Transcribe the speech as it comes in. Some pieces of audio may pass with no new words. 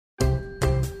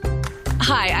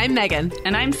Hi, I'm Meagan.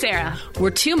 And I'm Sarah. We're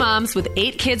two moms with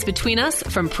 8 kids between us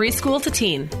from preschool to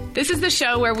teen. This is the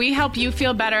show where we help you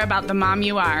feel better about the mom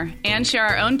you are and share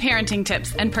our own parenting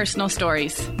tips and personal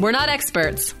stories. We're not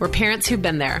experts. We're parents who've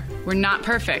been there. We're not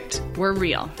perfect. We're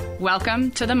real.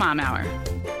 Welcome to the Mom Hour.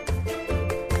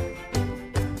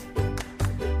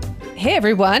 Hey,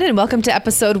 everyone, and welcome to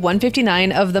episode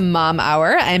 159 of the Mom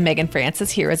Hour. I'm Meagan Francis,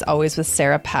 here as always with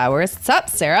Sarah Powers. What's up,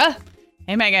 Sarah?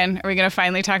 Hey, Meagan. Are we going to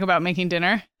finally talk about making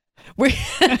dinner?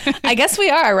 I guess we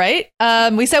are, right?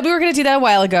 We said we were going to do that a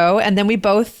while ago, and then we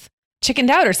both chickened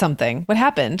out or something. What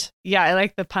happened? Yeah, I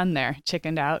like the pun there.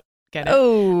 Chickened out. Get it?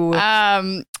 Oh.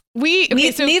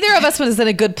 Neither of us was in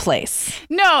a good place.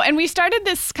 No, and we started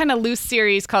this kind of loose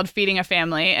series called Feeding a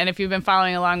Family. And if you've been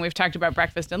following along, we've talked about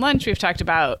breakfast and lunch. We've talked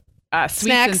about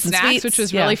sweets and snacks, which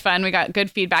was really fun. We got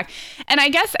good feedback. And I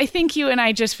think you and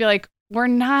I just feel like we're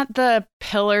not the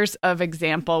pillars of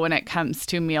example when it comes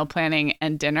to meal planning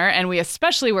and dinner. And we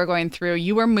especially were going through,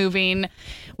 you were moving.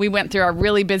 We went through a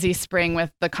really busy spring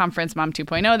with the conference Mom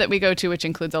 2.0 that we go to, which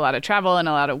includes a lot of travel and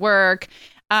a lot of work.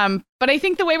 But I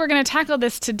think the way we're going to tackle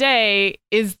this today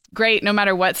is great no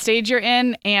matter what stage you're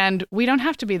in. And we don't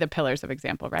have to be the pillars of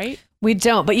example, right? We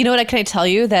don't. But you know what? Can I tell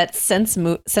you that since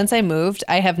I moved,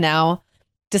 I have now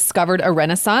discovered a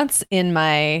renaissance in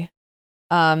my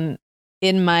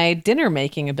dinner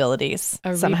making abilities.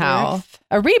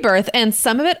 A rebirth. And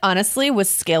some of it, honestly, was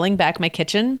scaling back my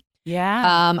kitchen.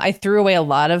 Yeah. I threw away a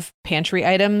lot of pantry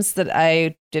items that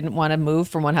I didn't want to move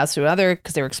from one house to another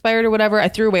because they were expired or whatever. I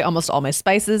threw away almost all my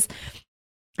spices.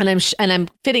 And I'm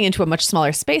fitting into a much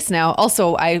smaller space now.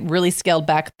 Also, I really scaled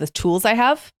back the tools I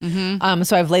have. Mm-hmm.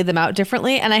 So I've laid them out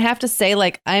differently. And I have to say,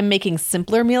 like, I'm making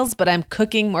simpler meals, but I'm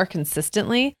cooking more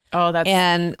consistently. Oh, that's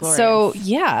glorious. So,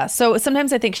 yeah. So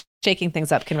sometimes I think shaking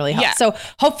things up can really help. Yeah. So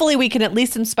hopefully we can at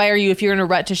least inspire you if you're in a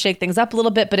rut to shake things up a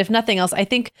little bit. But if nothing else, I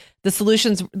think the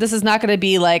solutions, this is not going to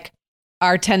be like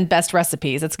our 10 best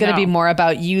recipes. It's going to be more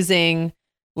about using,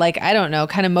 like, I don't know,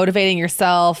 kind of motivating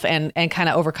yourself and kind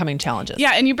of overcoming challenges.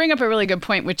 Yeah. And you bring up a really good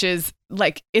point, which is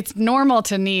like, it's normal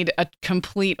to need a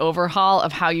complete overhaul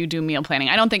of how you do meal planning.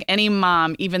 I don't think any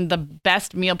mom, even the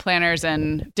best meal planners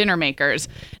and dinner makers,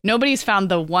 nobody's found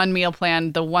the one meal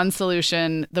plan, the one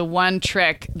solution, the one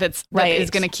trick that is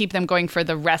going to keep them going for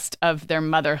the rest of their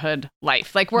motherhood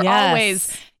life. Like, we're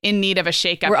always in need of a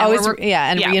shakeup. We're always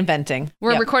reinventing.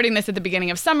 We're recording this at the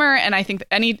beginning of summer, and I think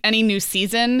that any new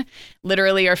season,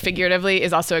 literally or figuratively,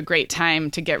 is also a great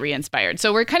time to get re-inspired.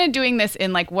 So we're kind of doing this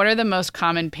in like, what are the most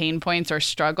common pain points or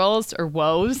struggles or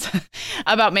woes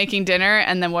about making dinner,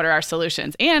 and then what are our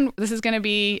solutions? And this is going to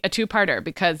be a 2-parter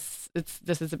because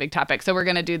this is a big topic. So we're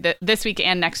going to do this week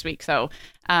and next week. So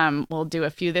we'll do a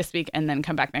few this week and then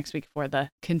come back next week for the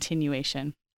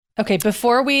continuation. Okay,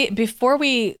 before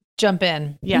we jump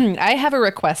in, I have a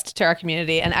request to our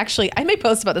community, and actually I may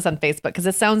post about this on Facebook because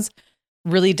it sounds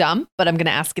really dumb, but I'm going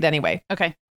to ask it anyway.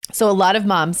 Okay. So a lot of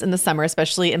moms in the summer,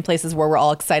 especially in places where we're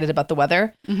all excited about the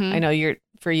weather. Mm-hmm. I know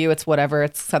for you, it's whatever.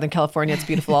 It's Southern California. It's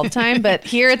beautiful all the time, but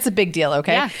here it's a big deal.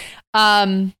 Okay.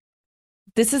 Yeah.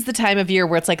 This is the time of year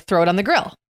where it's like, throw it on the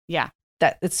grill. Yeah.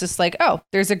 That it's just like, oh,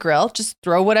 there's a grill. Just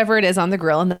throw whatever it is on the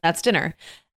grill and that's dinner.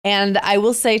 And I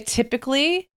will say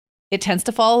typically it tends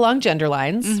to fall along gender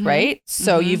lines, right?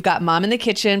 So you've got mom in the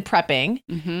kitchen prepping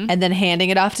and then handing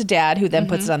it off to dad, who then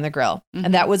puts it on the grill.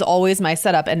 And that was always my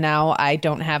setup. And now I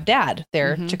don't have dad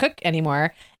there to cook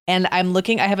anymore. And I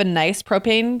have a nice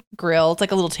propane grill. It's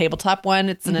like a little tabletop one.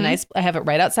 It's in I have it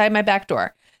right outside my back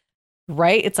door.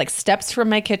 Right? It's like steps from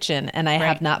my kitchen, and I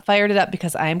have not fired it up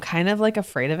because I'm kind of like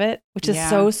afraid of it, which is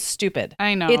so stupid.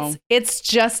 I know. It's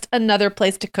just another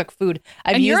place to cook food.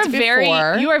 You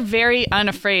are very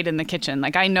unafraid in the kitchen.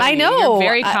 Like, I know. You're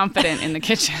very confident in the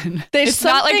kitchen. It's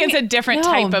not like it's a different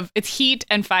type of, it's heat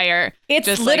and fire.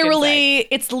 It's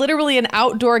literally an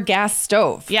outdoor gas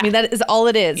stove. Yeah. I mean, that is all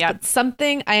it is. Yep. But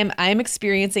something I'm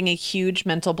experiencing a huge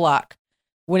mental block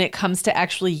when it comes to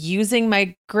actually using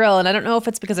my grill. And I don't know if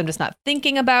it's because I'm just not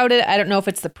thinking about it. I don't know if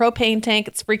it's the propane tank.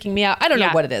 It's freaking me out. I don't know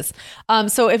what it is.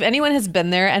 So if anyone has been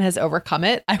there and has overcome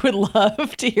it, I would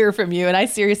love to hear from you. And I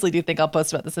seriously do think I'll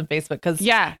post about this on Facebook because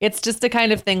it's just the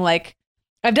kind of thing like,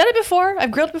 I've done it before.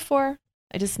 I've grilled before.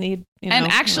 I just need, And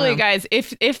actually, guys,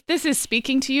 if this is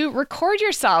speaking to you, record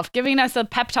yourself giving us a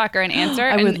pep talk or an answer.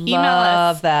 I would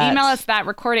love that. Email us that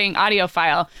recording audio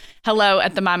file,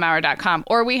 hello@themomhour.com.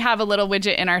 Or we have a little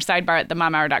widget in our sidebar at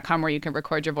themomhour.com where you can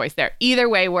record your voice there. Either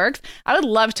way works. I would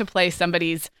love to play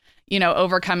somebody's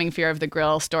overcoming fear of the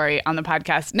grill story on the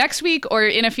podcast next week or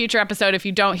in a future episode. If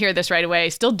you don't hear this right away,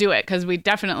 still do it because we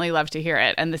definitely love to hear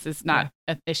it. And this is not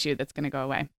an issue that's going to go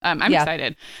away. I'm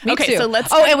excited. Me too. So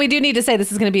let's. And we do need to say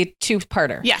this is going to be a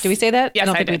two-parter. Yes. Did we say that? Yes, I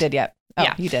don't think we did yet. Oh,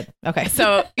 yeah. You did. Okay.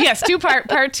 So yes,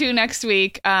 part 2 next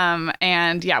week.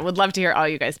 And would love to hear all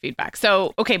you guys' feedback.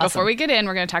 So, okay, before we get in,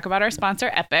 we're going to talk about our sponsor,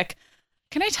 Epic.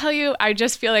 Can I tell you, I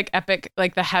just feel like Epic,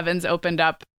 like the heavens opened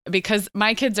up because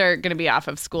my kids are going to be off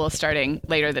of school starting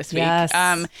later this week. Yes.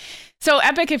 So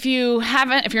Epic, if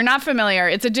you're not familiar,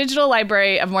 it's a digital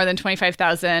library of more than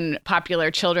 25,000 popular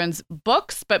children's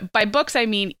books. But by books, I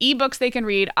mean ebooks they can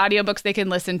read, audiobooks they can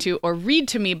listen to, or read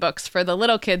to me books for the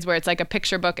little kids where it's like a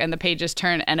picture book and the pages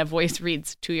turn and a voice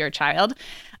reads to your child.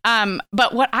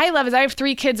 But what I love is I have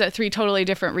 3 kids at 3 totally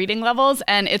different reading levels,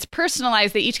 and it's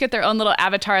personalized. They each get their own little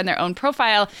avatar and their own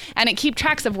profile, and it keeps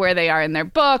tracks of where they are in their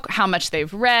book, how much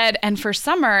they've read. And for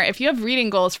summer, if you have reading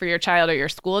goals for your child or your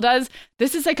school does,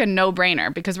 this is like a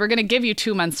no-brainer because we're going to give you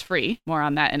 2 months free. More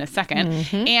on that in a second.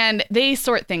 Mm-hmm. And they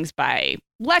sort things by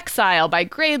Lexile, by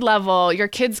grade level. Your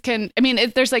kids can,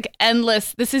 there's like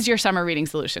endless, this is your summer reading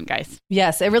solution, guys.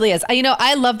 Yes, it really is.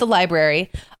 I love the library,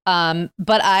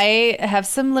 but I have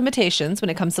some limitations when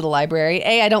it comes to the library.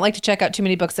 I don't like to check out too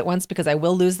many books at once because I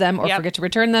will lose them or forget to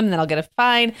return them, and then I'll get a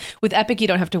fine. With Epic, you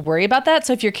don't have to worry about that.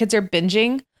 So if your kids are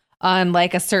binging on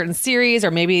like a certain series,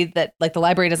 or maybe that like the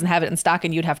library doesn't have it in stock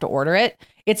and you'd have to order it,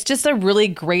 it's just a really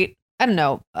great,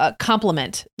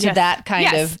 compliment to that kind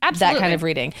of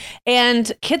reading.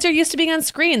 And kids are used to being on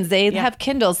screens. They have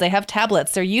Kindles, they have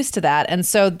tablets, they're used to that. And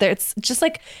so it's just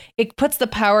like, it puts the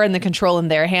power and the control in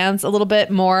their hands a little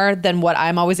bit more than what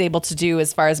I'm always able to do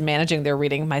as far as managing their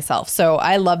reading myself. So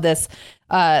I love this,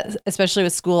 especially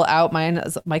with school out.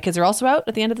 My kids are also out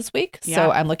at the end of this week. Yeah.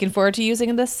 So I'm looking forward to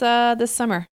using this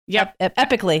summer. Yep.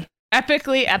 Epically.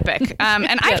 Epically epic.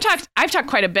 And I've talked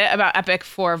quite a bit about Epic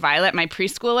for Violet, my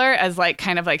preschooler, as like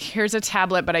kind of like, here's a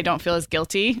tablet, but I don't feel as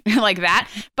guilty like that.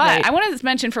 But I wanted to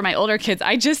mention for my older kids,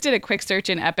 I just did a quick search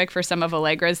in Epic for some of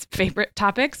Allegra's favorite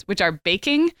topics, which are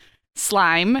baking,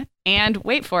 slime, and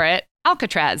wait for it,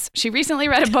 Alcatraz. She recently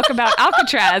read a book about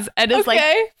Alcatraz and is like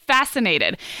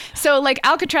fascinated. So like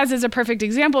Alcatraz is a perfect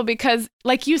example because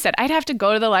like you said, I'd have to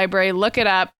go to the library, look it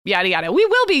up, yada, yada. We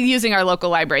will be using our local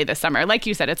library this summer. Like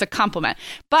you said, it's a compliment.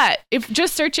 But if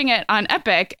just searching it on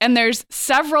Epic and there's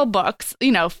several books,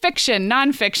 fiction,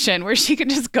 nonfiction, where she could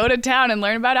just go to town and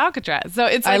learn about Alcatraz. So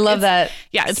it's like, I love that.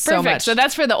 Yeah, it's perfect. Much. So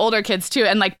that's for the older kids too.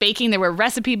 And like baking, there were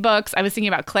recipe books. I was thinking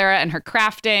about Clara and her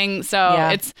crafting.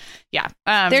 So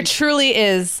there truly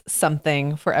is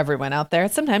something for everyone out there.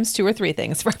 Sometimes 2 or 3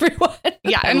 things for everyone.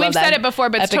 Yeah, and we've said it before,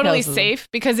 but it's totally safe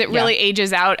because it really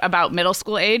ages out about middle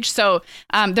school age. So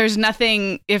there's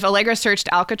nothing, if Allegra searched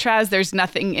Alcatraz, there's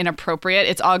nothing inappropriate.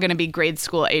 It's all going to be grade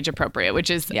school age appropriate, which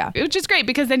is great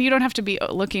because then you don't have to be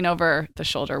looking over the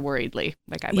shoulder worriedly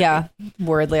like I would. Yeah,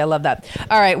 worriedly. I love that.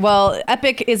 All right. Well,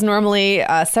 Epic is normally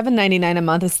 $7.99 a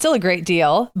month. It's still a great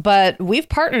deal, but we've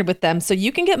partnered with them so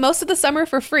you can get most of the summer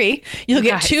for free. You'll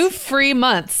get 2 free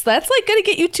months. That's like going to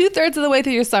get you 2/3 of the way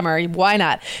through your summer. Why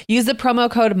not? Use the promo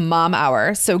code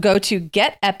MOMHOUR. So go to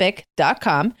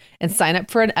getepic.com and sign up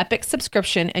for an Epic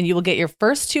subscription, and you will get your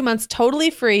first 2 months totally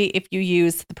free if you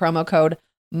use the promo code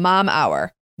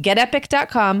MOMHOUR.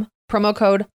 Getepic.com, promo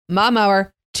code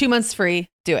MOMHOUR, 2 months free.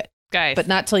 Do it. Guys. But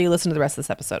not till you listen to the rest of this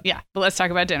episode. Yeah, but let's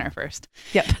talk about dinner first.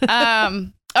 Yep.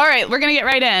 All right, we're going to get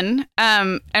right in,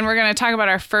 and we're going to talk about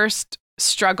our first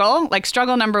struggle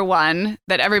number 1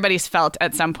 that everybody's felt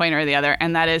at some point or the other,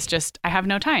 and that is just I have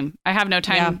no time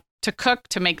to cook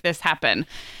to make this happen.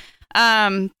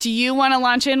 Do you want to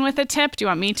launch in with a tip? Do you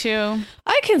want me to?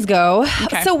 I can go.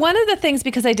 Okay. So one of the things,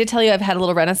 because I did tell you I've had a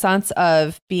little renaissance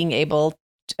of being able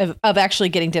of actually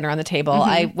getting dinner on the table. Mm-hmm.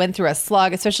 I went through a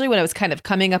slog, especially when I was kind of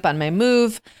coming up on my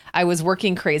move. I was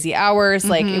working crazy hours.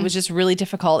 Like it was just really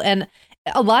difficult. And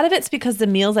a lot of it's because the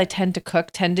meals I tend to cook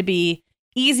tend to be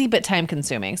easy but time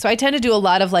consuming. So I tend to do a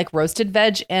lot of like roasted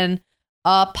veg and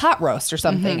pot roast or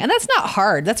something. Mm-hmm. And that's not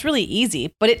hard. That's really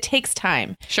easy, but it takes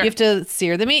time. Sure. You have to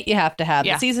sear the meat. You have to have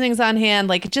the seasonings on hand.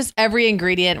 Like just every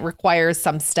ingredient requires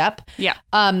some step. Yeah.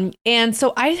 And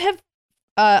so I have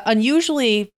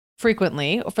unusually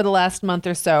frequently for the last month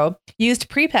or so used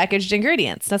prepackaged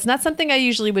ingredients. That's not something I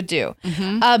usually would do.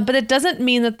 Mm-hmm. But it doesn't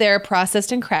mean that they're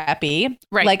processed and crappy.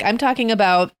 Right. Like I'm talking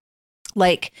about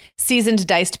like seasoned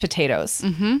diced potatoes,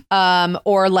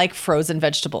 or like frozen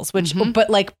vegetables, but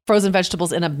like frozen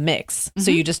vegetables in a mix. Mm-hmm.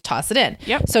 So you just toss it in.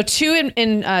 Yep. So 2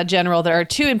 in general, there are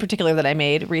 2 in particular that I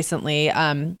made recently.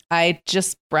 I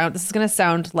just browned, this is going to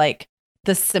sound like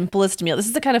the simplest meal. This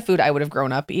is the kind of food I would have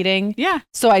grown up eating. Yeah.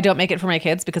 So I don't make it for my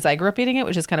kids because I grew up eating it,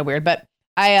 which is kind of weird. But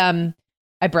I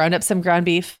browned up some ground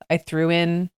beef. I threw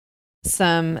in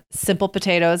some simple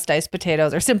potatoes, diced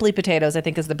potatoes, or Simply Potatoes, I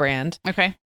think is the brand.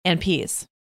 Okay. And peas.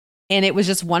 And it was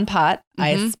just one pot.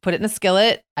 I put it in a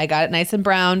skillet. I got it nice and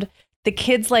browned. The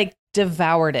kids like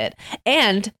devoured it.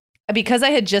 And because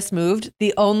I had just moved,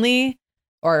 I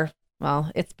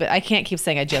can't keep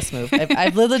saying I just moved.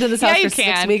 I've lived in this house for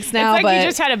 6 weeks now. It's like you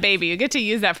just had a baby. You get to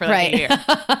use that for like a year.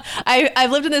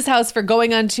 I've lived in this house for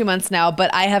going on 2 months now,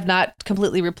 but I have not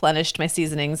completely replenished my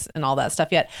seasonings and all that stuff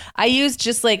yet. I used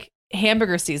just like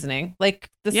hamburger seasoning, like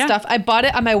the stuff. I bought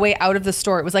it on my way out of the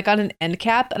store. It was like on an end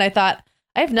cap. And I thought,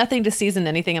 I have nothing to season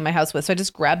anything in my house with. So I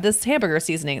just grabbed this hamburger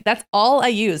seasoning. That's all I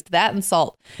used, that and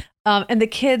salt. And the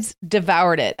kids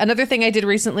devoured it. Another thing I did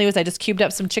recently was I just cubed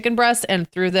up some chicken breasts and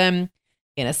threw them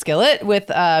in a skillet with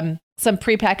some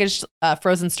prepackaged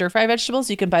frozen stir fry vegetables.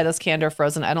 You can buy those canned or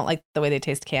frozen. I don't like the way they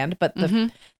taste canned, but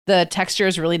the texture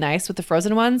is really nice with the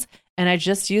frozen ones. And I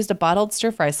just used a bottled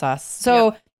stir fry sauce.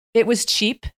 So it was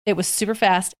cheap. It was super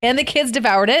fast. And the kids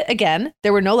devoured it. Again,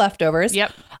 there were no leftovers.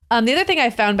 Yep. The other thing I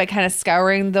found by kind of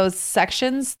scouring those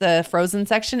sections, the frozen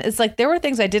section, is like there were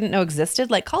things I didn't know existed,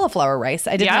 like cauliflower rice.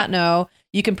 I did not know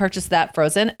you can purchase that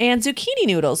frozen, and zucchini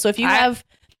noodles. So if you have...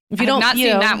 If you don't, not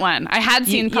seen that one. I had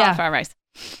seen cauliflower rice.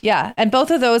 Yeah. And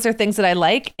both of those are things that I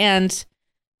like. And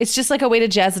it's just like a way to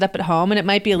jazz it up at home. And it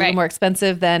might be a little more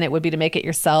expensive than it would be to make it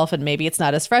yourself. And maybe it's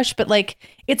not as fresh, but like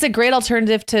it's a great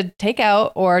alternative to take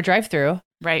out or drive through.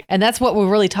 Right. And that's what we're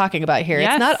really talking about here.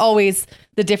 Yes. It's not always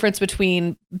the difference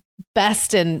between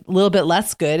best and a little bit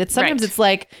less good. It's sometimes it's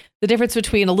like the difference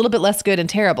between a little bit less good and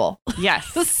terrible. Yes.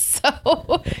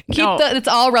 So it's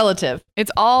all relative. It's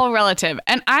all relative.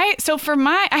 And I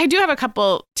do have a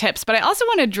couple tips, but I also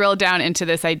want to drill down into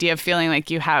this idea of feeling like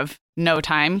you have no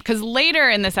time. Because later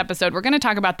in this episode, we're going to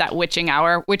talk about that witching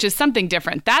hour, which is something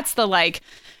different. That's the like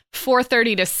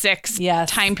 4:30 to 6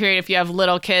 time period if you have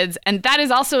little kids. And that is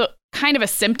also kind of a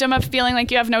symptom of feeling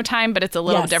like you have no time, but it's a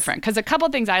little different. Because a couple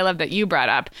of things I love that you brought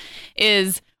up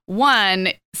is, one,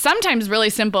 sometimes really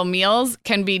simple meals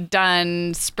can be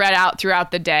done spread out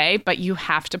throughout the day, but you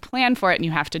have to plan for it and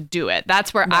you have to do it.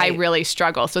 That's where I really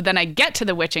struggle. So then I get to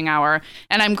the witching hour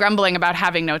and I'm grumbling about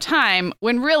having no time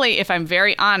when really, if I'm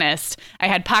very honest, I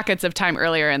had pockets of time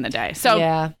earlier in the day.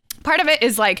 So part of it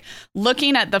is like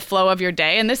looking at the flow of your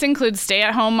day. And this includes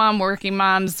stay-at-home mom, working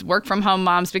moms, work-from-home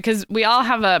moms, because we all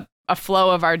have a flow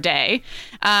of our day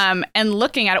and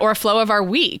looking at, or a flow of our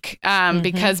week,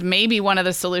 because maybe one of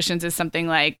the solutions is something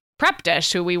like Prep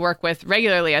Dish, who we work with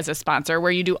regularly as a sponsor,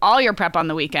 where you do all your prep on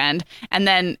the weekend and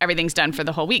then everything's done for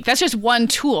the whole week. That's just one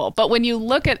tool. But when you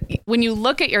look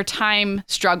at your time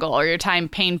struggle or your time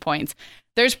pain points,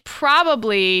 there's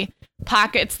probably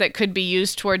pockets that could be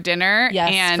used toward dinner.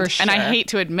 Yes, for sure. And I hate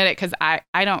to admit it because I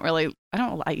don't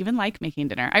even like making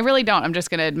dinner. I really don't. I'm just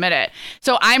going to admit it.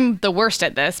 So I'm the worst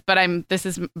at this, but this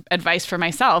is advice for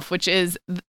myself, which is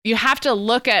you have to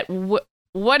look at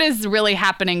what is really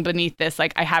happening beneath this.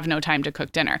 Like, I have no time to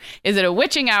cook dinner. Is it a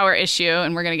witching hour issue?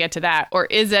 And we're going to get to that. Or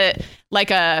is it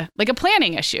like a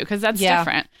planning issue? Because that's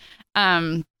different.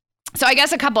 So I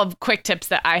guess a couple of quick tips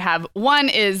that I have. One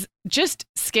is just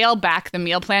scale back the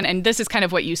meal plan. And this is kind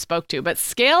of what you spoke to, but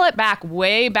scale it back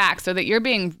way back so that you're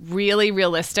being really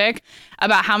realistic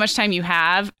about how much time you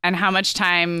have and how much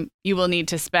time you will need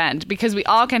to spend. Because we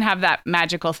all can have that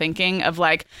magical thinking of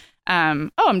like,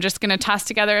 I'm just going to toss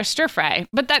together a stir fry.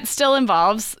 But that still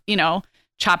involves,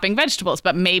 chopping vegetables,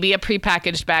 but maybe a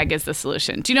prepackaged bag is the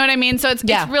solution. Do you know what I mean? So it's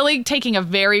really taking a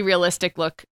very realistic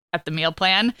look at the meal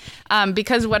plan,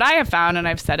 because what I have found, and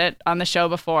I've said it on the show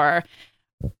before,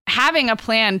 having a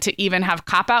plan to even have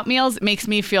cop-out meals makes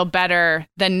me feel better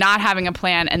than not having a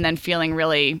plan and then feeling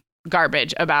really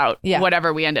garbage about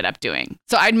whatever we ended up doing.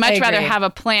 So I'd much rather have a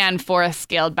plan for a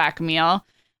scaled back meal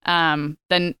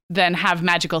than have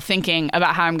magical thinking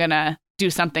about how I'm going to do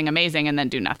something amazing and then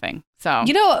do nothing. So,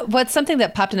 what's something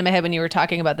that popped into my head when you were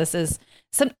talking about this is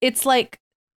it's like,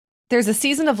 there's a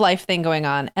season of life thing going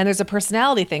on and there's a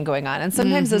personality thing going on. And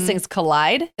sometimes those things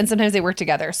collide and sometimes they work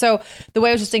together. So the way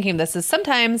I was just thinking of this is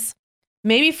sometimes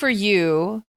maybe for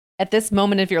you at this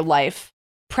moment of your life,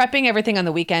 prepping everything on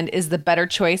the weekend is the better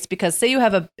choice because say you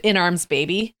have a in-arms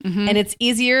baby and it's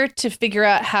easier to figure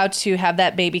out how to have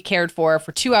that baby cared for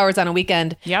 2 hours on a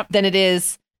weekend than it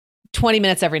is 20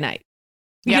 minutes every night.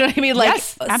 You know what I mean? Like,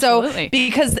 yes, absolutely. So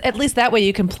because at least that way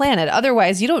you can plan it.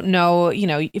 Otherwise, you don't know,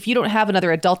 if you don't have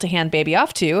another adult to hand baby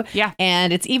off to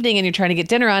and it's evening and you're trying to get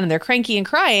dinner on and they're cranky and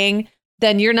crying,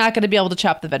 then you're not going to be able to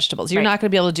chop the vegetables. You're not going to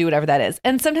be able to do whatever that is.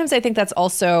 And sometimes I think that's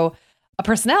also a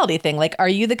personality thing. Like, are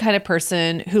you the kind of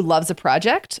person who loves a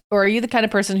project, or are you the kind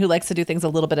of person who likes to do things a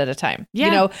little bit at a time? Yeah.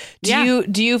 You know,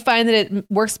 do you find that it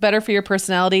works better for your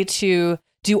personality to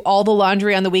do all the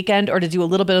laundry on the weekend or to do a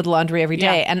little bit of the laundry every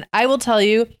day? And I will tell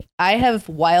you, I have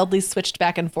wildly switched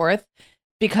back and forth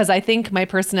because I think my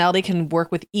personality can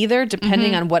work with either,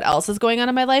 depending on what else is going on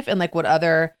in my life and like what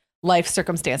other life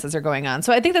circumstances are going on.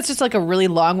 So I think that's just like a really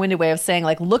long-winded way of saying,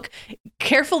 like, look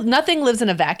careful. Nothing lives in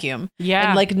a vacuum. Yeah.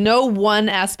 And like no one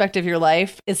aspect of your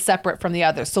life is separate from the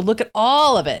other. So look at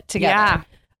all of it together.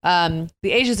 Yeah.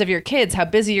 The ages of your kids, how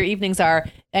busy your evenings are,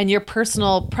 and your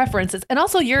personal preferences, and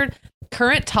also your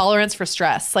current tolerance for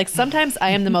stress. Like sometimes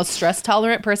I am the most stress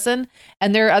tolerant person,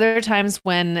 and there are other times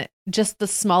when just the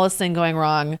smallest thing going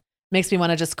wrong makes me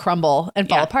want to just crumble and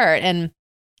fall apart. And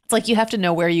it's like you have to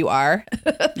know where you are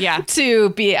to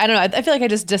be. I don't know. I feel like I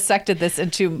just dissected this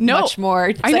into much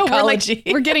more psychology.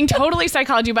 I know we're getting totally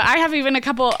psychology, but I have even a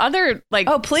couple other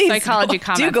psychology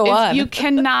comments. Do go on. You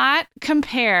cannot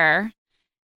compare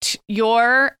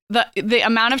the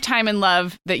amount of time and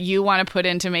love that you want to put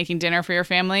into making dinner for your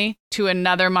family to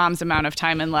another mom's amount of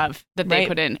time and love that they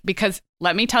put in. Because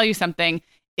let me tell you something,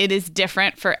 it is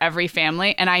different for every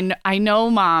family. And I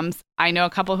know moms, I know a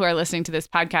couple who are listening to this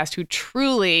podcast who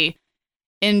truly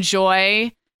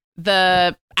enjoy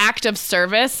the act of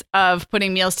service of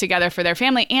putting meals together for their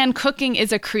family, and cooking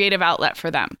is a creative outlet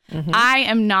for them. I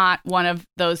am not one of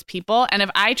those people. And if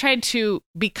I tried to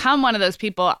become one of those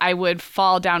people, I would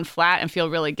fall down flat and feel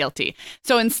really guilty.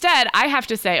 So instead, I have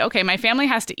to say, okay, my family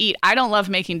has to eat. I don't love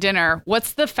making dinner.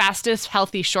 What's the fastest,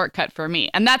 healthy shortcut for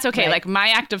me? And that's okay. Like my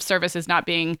act of service is not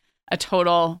being a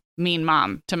total mean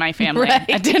mom to my family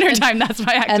at dinner time. That's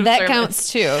my act of service. And that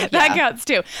counts too. That counts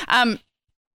too.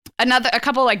 A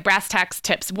couple like brass tacks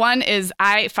tips. One is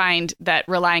I find that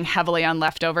relying heavily on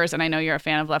leftovers, and I know you're a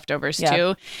fan of leftovers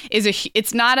too,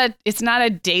 it's not a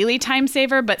daily time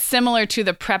saver, but similar to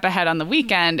the prep ahead on the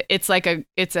weekend, it's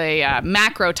a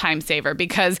macro time saver,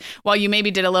 because while you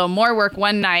maybe did a little more work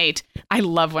one night, I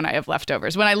love when I have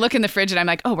leftovers. When I look in the fridge and I'm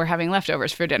like, oh, we're having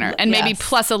leftovers for dinner, and maybe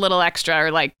plus a little extra, or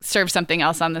like serve something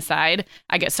else on the side,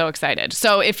 I get so excited.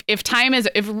 So if time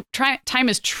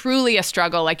is truly a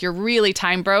struggle, like you're really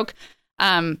time broke,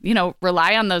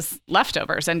 rely on those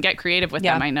leftovers and get creative with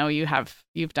them. I know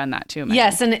you've done that too, Meagan.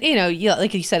 Yes. And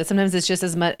like you said, sometimes it's just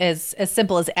as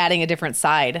simple as adding a different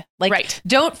side. Like,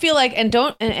 don't feel like,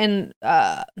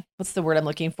 what's the word I'm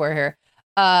looking for here?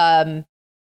 I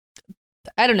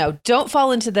don't know. Don't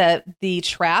fall into the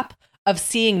trap of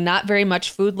seeing not very much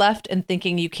food left and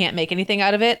thinking you can't make anything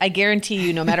out of it. I guarantee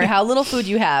you, no matter how little food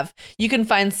you have, you can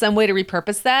find some way to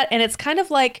repurpose that. And it's kind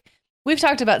of like, we've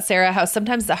talked about, Sarah, how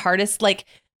sometimes the hardest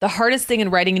thing in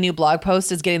writing a new blog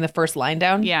post is getting the first line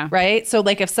down. Yeah. Right. So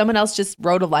like if someone else just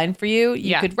wrote a line for you,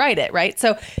 you could write it. Right.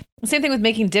 So same thing with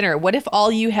making dinner. What if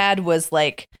all you had was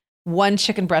like one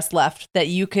chicken breast left that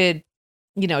you could,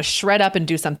 shred up and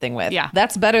do something with? Yeah.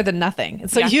 That's better than nothing.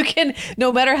 So you can,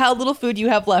 no matter how little food you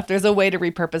have left, there's a way to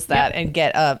repurpose that and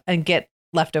get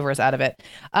leftovers out of it.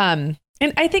 And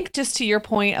I think just to your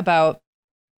point about,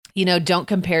 don't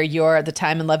compare the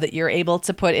time and love that you're able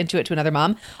to put into it to another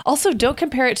mom. Also, don't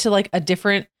compare it to like a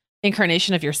different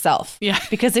incarnation of yourself. Yeah.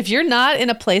 Because if you're not in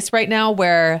a place right now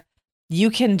where you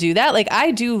can do that, like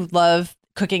I do love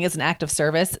cooking as an act of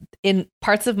service. In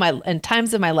times of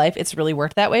my life, it's really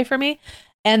worked that way for me.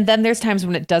 And then there's times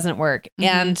when it doesn't work.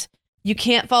 And you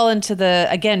can't fall into the,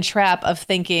 again, trap of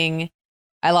thinking,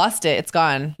 I lost it. It's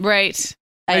gone. Right.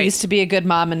 I used to be a good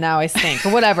mom and now I stink,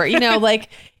 or whatever, like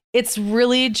it's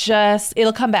really just,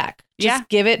 it'll come back. Just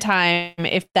give it time.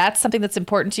 If that's something that's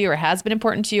important to you or has been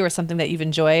important to you or something that you've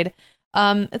enjoyed,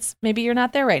 it's maybe you're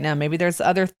not there right now. Maybe there's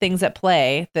other things at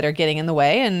play that are getting in the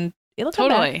way, and it'll come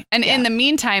back. And in the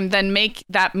meantime, then make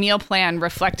that meal plan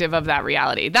reflective of that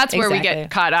reality. That's where we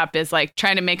get caught up, is like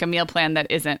trying to make a meal plan that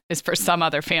is for some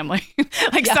other family,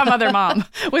 like some other mom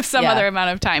with some other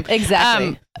amount of time.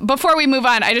 Exactly. Before we move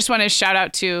on, I just want to shout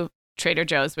out to Trader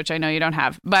Joe's, which I know you don't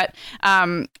have, but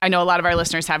I know a lot of our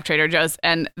listeners have Trader Joe's,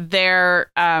 and their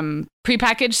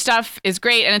prepackaged stuff is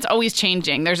great, and it's always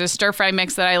changing. There's a stir fry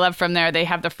mix that I love from there. They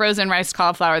have the frozen rice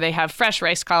cauliflower. They have fresh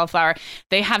rice cauliflower.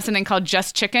 They have something called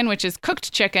Just Chicken, which is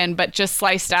cooked chicken, but just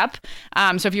sliced up.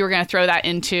 So if you were going to throw that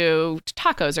into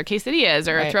tacos or quesadillas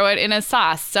or throw it in a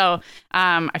sauce. So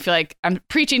I feel like I'm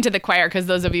preaching to the choir, because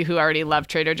those of you who already love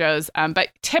Trader Joe's, but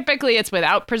typically it's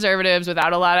without preservatives,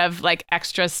 without a lot of like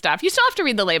extra stuff. You still have to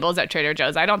read the labels at Trader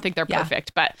Joe's. I don't think they're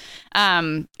perfect, but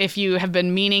if you have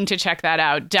been meaning to check that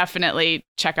out, definitely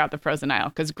check out the frozen aisle,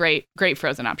 because great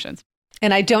frozen options.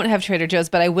 And I don't have Trader Joe's,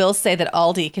 but I will say that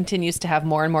Aldi continues to have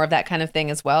more and more of that kind of thing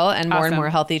as well, and more and more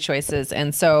healthy choices.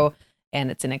 And so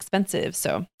and it's inexpensive.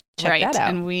 So check that out.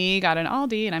 And we got an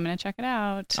Aldi, and I'm going to check it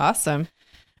out. Awesome.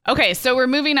 Okay, so we're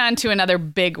moving on to another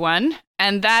big one,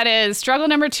 and that is struggle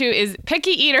number 2 is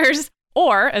picky eaters,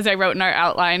 or, as I wrote in our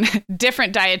outline,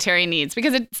 different dietary needs.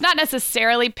 Because it's not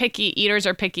necessarily picky eaters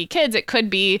or picky kids. It could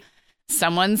be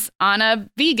someone's on a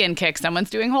vegan kick, someone's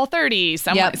doing Whole30,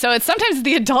 so it's sometimes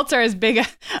the adults are as big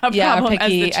a problem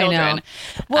picky, as the children. I know.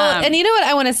 Well, and you know what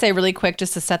I want to say really quick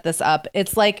just to set this up?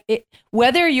 It's like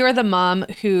whether you're the mom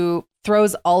who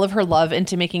throws all of her love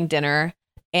into making dinner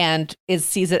and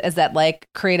sees it as that like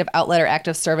creative outlet or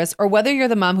active service, or whether you're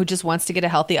the mom who just wants to get a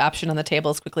healthy option on the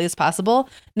table as quickly as possible,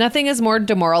 nothing is more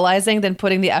demoralizing than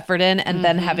putting the effort in and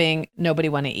then having nobody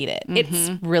want to eat it.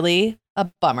 It's really a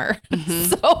bummer.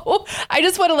 So I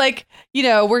just want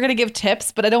to we're going to give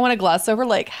tips, but I don't want to gloss over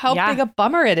how big a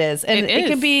bummer it is. And it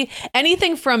can be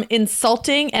anything from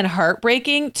insulting and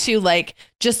heartbreaking to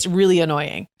just really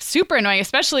annoying. Super annoying,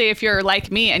 especially if you're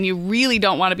like me and you really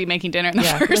don't want to be making dinner in the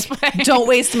first place. Don't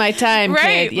waste my time,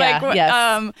 right? Kid. Yeah.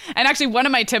 Yes. And actually one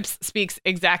of my tips speaks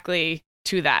exactly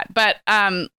to that. But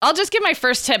I'll just give my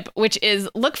first tip, which is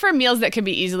look for meals that can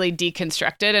be easily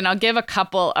deconstructed. And I'll give a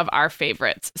couple of our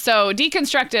favorites. So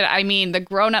deconstructed, I mean, the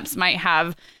grownups might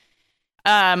have,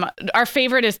 our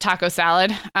favorite is taco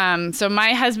salad. So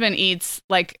my husband eats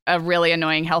like a really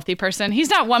annoying healthy person.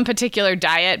 He's not one particular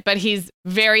diet, but he's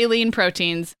very lean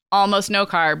proteins, almost no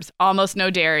carbs, almost no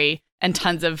dairy, and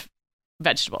tons of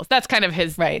vegetables. That's kind of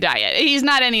his diet. He's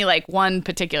not any one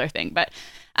particular thing, but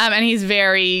and he's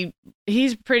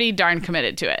pretty darn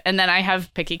committed to it. And then I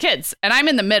have picky kids, and I'm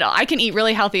in the middle. I can eat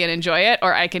really healthy and enjoy it,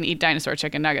 or I can eat dinosaur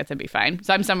chicken nuggets and be fine.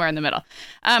 So I'm somewhere in the middle.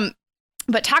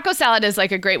 But taco salad is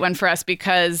a great one for us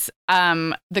because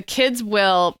the kids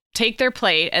will take their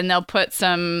plate and they'll put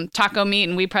some taco meat,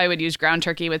 and we probably would use ground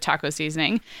turkey with taco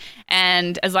seasoning.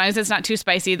 And as long as it's not too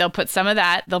spicy, they'll put some of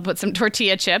that. They'll put some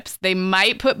tortilla chips. They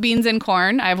might put beans and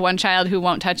corn. I have one child who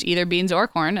won't touch either beans or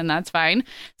corn, and that's fine.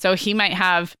 So he might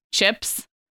have chips,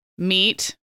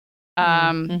 meat,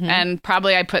 and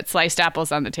probably I put sliced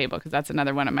apples on the table because that's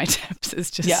another one of my tips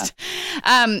is just,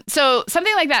 so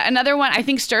something like that. Another one, I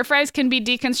think stir fries can be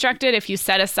deconstructed if you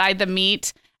set aside the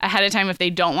meat ahead of time if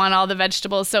they don't want all the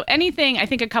vegetables. So anything, I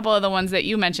think a couple of the ones that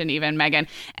you mentioned even, Megan,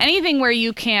 anything where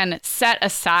you can set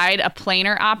aside a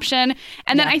plainer option.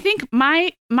 And then I think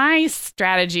my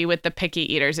strategy with the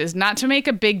picky eaters is not to make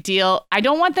a big deal. I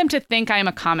don't want them to think I'm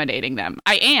accommodating them.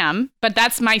 I am, but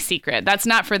that's my secret. That's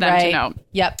not for them to know.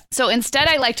 Yep. So instead,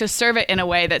 I like to serve it in a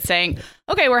way that's saying,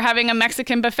 okay, we're having a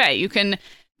Mexican buffet. You can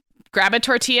grab a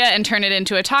tortilla and turn it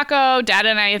into a taco. Dad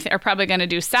and I are probably going to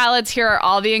do salads. Here are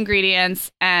all the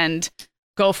ingredients and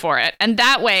go for it. And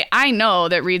that way I know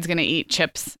that Reed's going to eat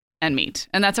chips and meat.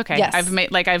 And that's okay. Yes. That's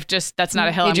not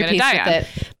a hill I'm going to die on.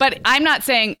 But I'm not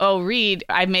saying, oh, Reed,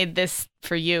 I made this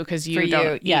for you because you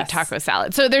don't eat taco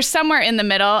salad. So there's somewhere in the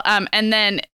middle. And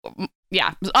then,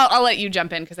 I'll let you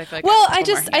jump in because I feel like. Well,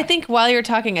 I think while you're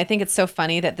talking, I think it's so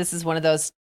funny that this is one of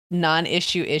those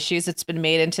non-issue issues. It's been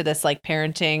made into this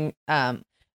parenting,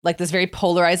 this very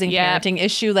polarizing parenting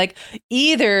issue.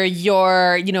 Either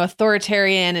you're,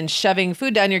 authoritarian and shoving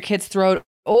food down your kid's throat,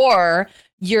 or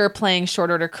you're playing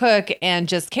short order cook and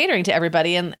just catering to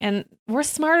everybody. And we're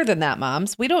smarter than that,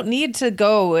 moms. We don't need to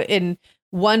go in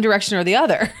one direction or the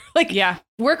other.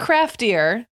 We're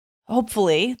craftier,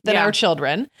 hopefully, than our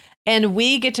children. And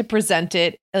we get to present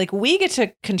it, we get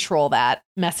to control that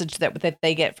message that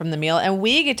they get from the meal, and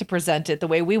we get to present it the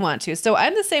way we want to. So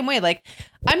I'm the same way.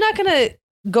 I'm not going to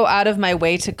go out of my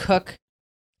way to cook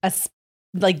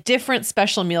a different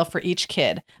special meal for each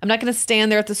kid. I'm not going to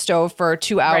stand there at the stove for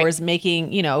 2 hours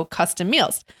making, custom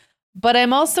meals. But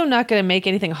I'm also not going to make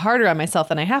anything harder on myself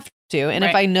than I have to. And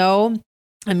if I know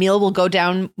a meal will go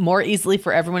down more easily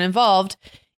for everyone involved,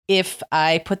 if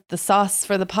I put the sauce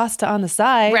for the pasta on the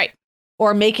side,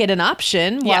 or make it an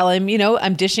option while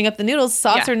I'm dishing up the noodles,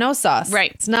 sauce or no sauce.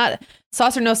 Right. It's not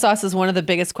sauce or no sauce is one of the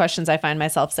biggest questions I find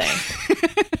myself saying.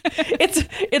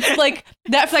 It's like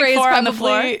that phrase four probably, on the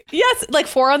floor.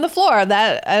 Yes, 4 on the floor.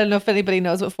 That I don't know if anybody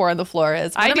knows what 4 on the floor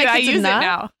is. I do. I use it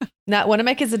now. Not one of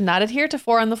my kids did not adhere to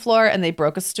 4 on the floor, and they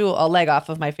broke a leg off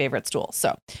of my favorite stool.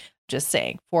 So, just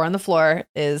saying, 4 on the floor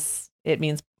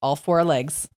means all 4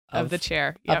 legs of the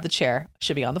chair. Of the chair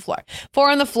should be on the floor. 4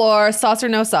 on the floor, sauce or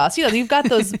no sauce. You've got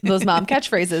those mom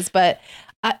catchphrases, but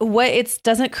it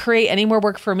doesn't create any more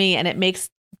work for me, and it makes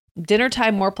dinner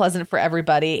time more pleasant for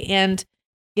everybody. And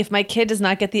if my kid does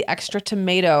not get the extra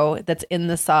tomato that's in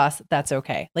the sauce, that's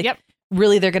okay.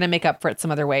 Really, they're going to make up for it some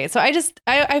other way. So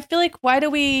I feel like, why do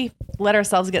we let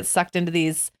ourselves get sucked into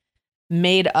these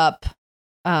made up,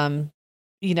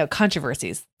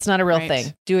 controversies? It's not a real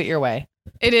thing. Do it your way.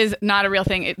 It is not a real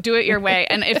thing. Do it your way.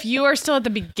 And if you are still at the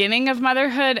beginning of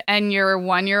motherhood and your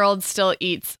 1-year-old still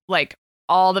eats like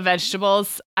all the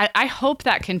vegetables, I hope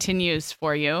that continues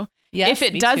for you. Yes, if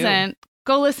it doesn't,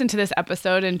 go listen to this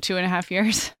episode in 2.5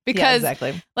 years because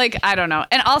exactly. Like, I don't know.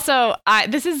 And also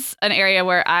this is an area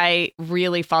where I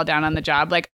really fall down on the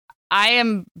job. Like I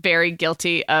am very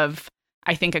guilty of,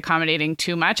 I think, accommodating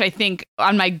too much. I think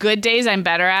on my good days, I'm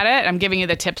better at it. I'm giving you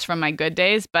the tips from my good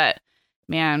days, but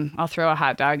man, I'll throw a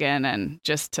hot dog in and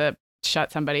just to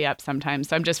shut somebody up sometimes.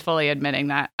 So I'm just fully admitting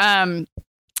that.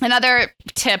 Another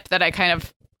tip that I kind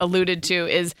of alluded to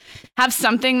is have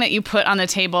something that you put on the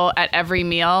table at every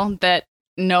meal that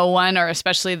no one, or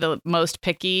especially the most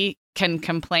picky, can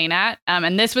complain at.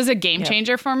 And this was a game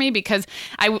changer for me because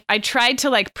I tried to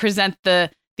like present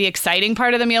the exciting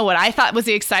part of the meal, what I thought was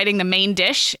the main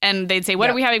dish. And they'd say, what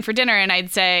are we having for dinner? And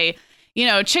I'd say,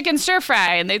 chicken stir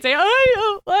fry. And they'd say, I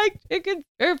don't like chicken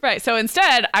stir fry. So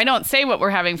instead, I don't say what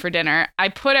we're having for dinner. I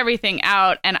put everything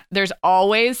out and there's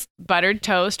always buttered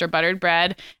toast or buttered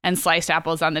bread and sliced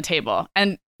apples on the table.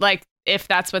 And like, if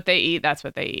that's what they eat, that's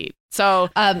what they eat. So,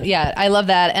 I love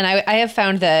that. And I have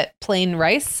found that plain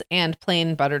rice and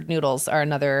plain buttered noodles are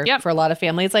another for a lot of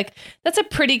families. Like that's a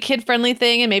pretty kid friendly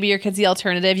thing. And maybe your kid's the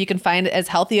alternative. You can find as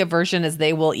healthy a version as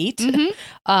they will eat.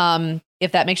 Mm-hmm.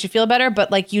 If that makes you feel better,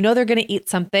 but like, they're going to eat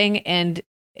something and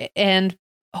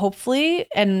hopefully,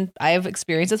 and I have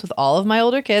experienced this with all of my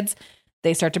older kids,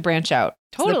 they start to branch out.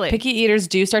 Totally. So the picky eaters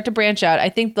do start to branch out. I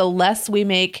think the less we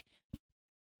make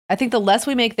their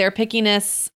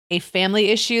pickiness a family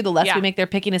issue, the less we make their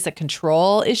pickiness a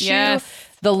control issue,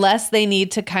 the less they need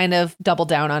to kind of double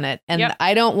down on it. And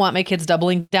I don't want my kids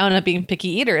doubling down on being picky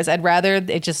eaters. I'd rather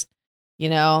it just,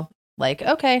 like,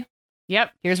 okay,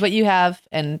 here's what you have.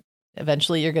 And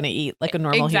eventually you're going to eat like a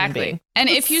normal human being. And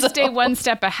if you stay one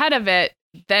step ahead of it,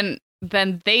 then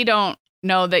they don't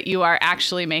know that you are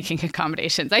actually making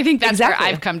accommodations. I think that's where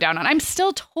I've come down on. I'm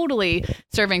still totally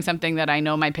serving something that I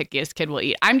know my pickiest kid will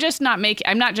eat. I'm just not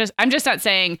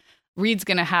saying Reed's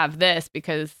going to have this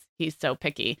because he's so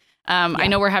picky. I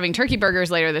know we're having turkey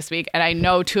burgers later this week and I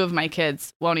know 2 of my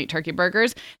kids won't eat turkey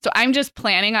burgers. So I'm just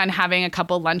planning on having a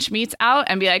couple lunch meats out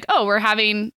and be like, oh, we're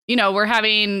having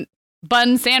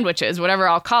bun sandwiches, whatever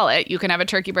I'll call it. You can have a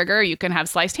turkey burger, or you can have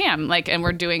sliced ham, and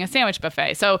we're doing a sandwich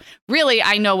buffet. So really,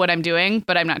 I know what I'm doing,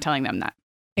 but I'm not telling them that.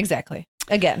 Exactly.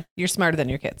 Again, you're smarter than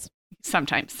your kids.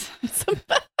 Sometimes.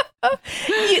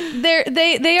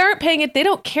 They aren't paying it. They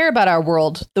don't care about our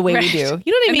world the way we do. You know what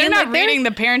I mean? They're not reading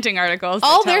the parenting articles.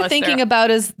 All they're thinking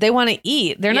about is they want to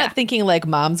eat. They're not thinking like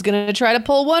mom's going to try to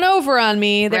pull one over on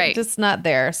me. They're just not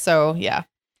there. So yeah,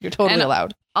 you're totally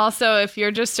allowed. Also, if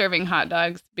you're just serving hot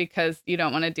dogs because you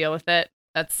don't want to deal with it,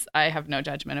 I have no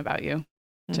judgment about you.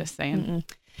 Just saying. Mm-mm.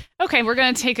 Okay, we're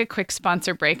going to take a quick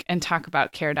sponsor break and talk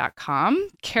about Care.com.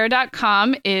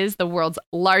 Care.com is the world's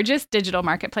largest digital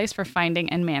marketplace for finding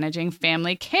and managing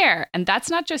family care. And that's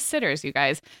not just sitters, you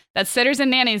guys. That's sitters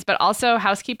and nannies, but also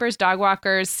housekeepers, dog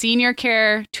walkers, senior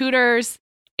care, tutors,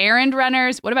 errand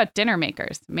runners. What about dinner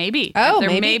makers? Maybe.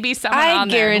 There may be someone on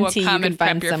there who will come and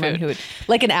prep your food. Who would,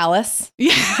 like an Alice.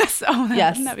 Yes.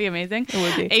 Wouldn't that be amazing? It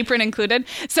would be. Apron included.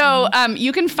 So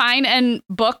you can find and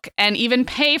book and even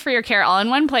pay for your care all in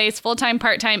one place, full-time,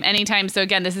 part-time, anytime. So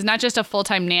again, this is not just a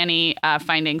full-time nanny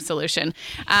finding solution.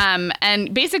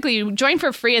 And basically you join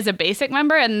for free as a basic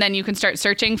member, and then you can start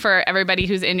searching for everybody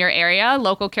who's in your area,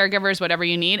 local caregivers, whatever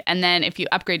you need. And then if you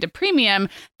upgrade to premium,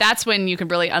 that's when you can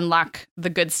really unlock the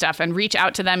good stuff and reach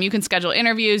out to them. You can schedule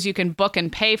interviews, you can book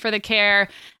and pay for the care,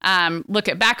 look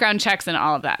at background checks and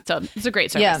all of that. So it's a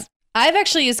great service. Yeah. I've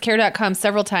actually used care.com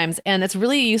several times, and it's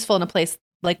really useful in a place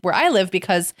like where I live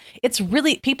because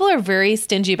people are very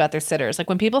stingy about their sitters. Like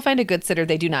when people find a good sitter,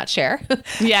 they do not share.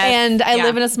 Yeah. And I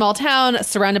live in a small town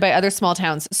surrounded by other small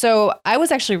towns. So I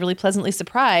was actually really pleasantly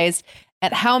surprised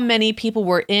at how many people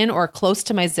were in or close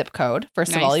to my zip code,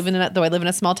 first of all, even though I live in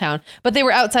a small town, but they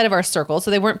were outside of our circle. So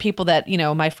they weren't people that,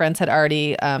 my friends had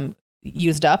already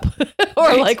used up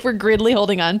or like were greedily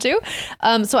holding on to.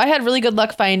 So I had really good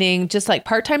luck finding just like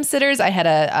part-time sitters. I had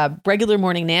a regular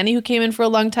morning nanny who came in for a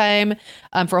long time,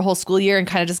 for a whole school year, and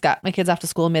kind of just got my kids off to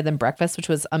school and made them breakfast, which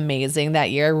was amazing that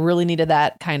year. I really needed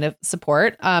that kind of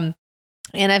support.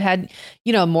 And I've had,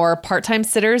 more part-time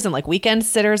sitters and like weekend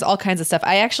sitters, all kinds of stuff.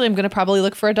 I actually am going to probably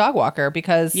look for a dog walker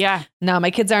because now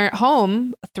my kids aren't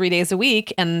home 3 days a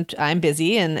week and I'm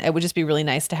busy, and it would just be really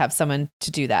nice to have someone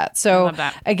to do that. So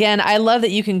again, I love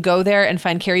that you can go there and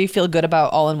find care you feel good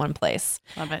about all in one place.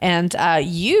 Love it. And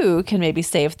you can maybe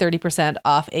save 30%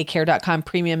 off a care.com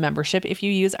premium membership if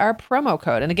you use our promo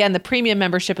code. And again, the premium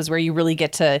membership is where you really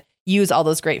get to use all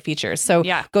those great features. So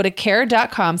go to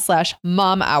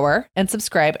care.com/momhour and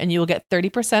subscribe, and you will get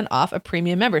 30% off a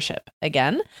premium membership.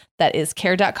 Again, that is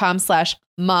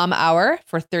care.com/momhour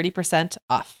for 30%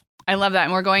 off. I love that.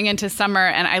 And we're going into summer,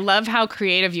 and I love how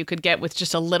creative you could get with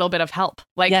just a little bit of help.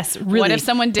 Like, yes, really. What if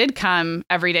someone did come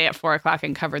every day at 4:00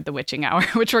 and covered the witching hour,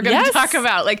 which we're going to talk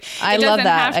about? Like, I it love doesn't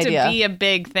that have idea. to be a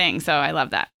big thing. So I love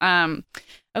that.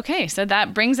 Okay, so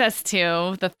that brings us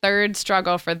to the third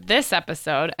struggle for this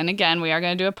episode. And again, we are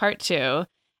going to do a part 2.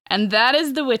 And that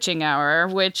is the witching hour,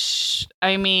 which,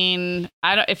 I mean,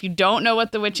 if you don't know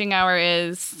what the witching hour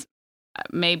is,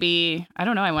 maybe, I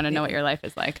don't know. I want to know what your life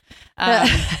is like.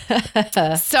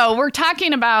 So we're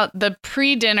talking about the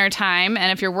pre-dinner time.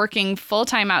 And if you're working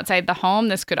full-time outside the home,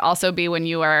 this could also be when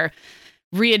you are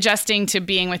readjusting to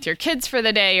being with your kids for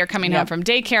the day. You're coming home from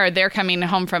daycare. Or they're coming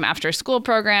home from after school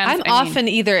programs. I'm often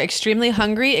either extremely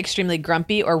hungry, extremely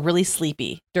grumpy, or really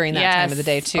sleepy during that time of the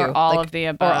day too. Or all of the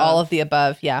above. Or all of the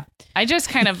above. Yeah. I just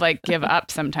kind of like give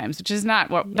up sometimes, which is not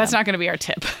that's not going to be our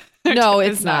tip. No,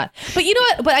 it's not. But you know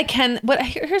what?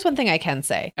 Here's one thing I can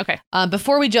say. Okay.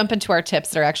 Before we jump into our tips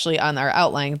that are actually on our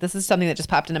outline, this is something that just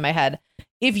popped into my head.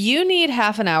 If you need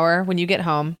half an hour when you get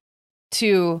home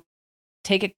to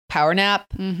take a power nap,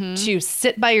 to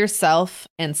sit by yourself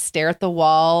and stare at the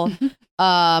wall,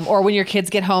 or when your kids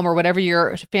get home or whatever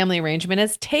your family arrangement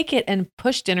is, take it and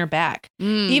push dinner back.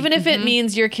 Even if it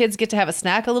means your kids get to have a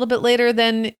snack a little bit later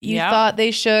than you thought they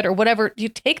should or whatever, you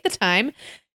take the time.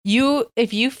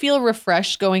 If you feel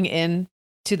refreshed going in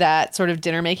to that sort of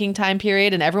dinner making time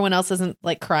period and everyone else isn't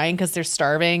like crying because they're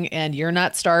starving and you're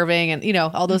not starving and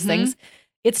all those things,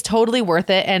 it's totally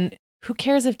worth it. And who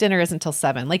cares if dinner isn't till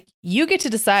 7? Like, you get to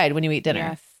decide when you eat dinner.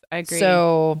 Yes, I agree.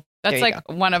 So that's like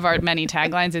one of our many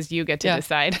taglines is you get to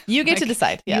decide. You get to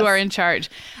decide. Yes. You are in charge.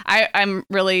 I'm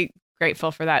really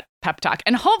grateful for that pep talk.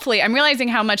 And hopefully I'm realizing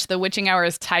how much the witching hour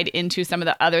is tied into some of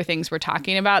the other things we're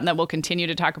talking about and that we'll continue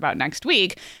to talk about next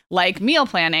week, like meal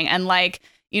planning and like,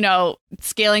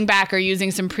 scaling back or using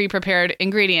some pre-prepared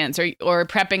ingredients or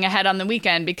prepping ahead on the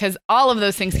weekend, because all of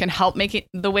those things can help make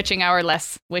the witching hour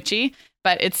less witchy,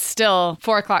 but it's still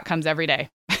 4:00 comes every day.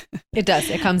 It does.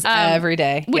 It comes every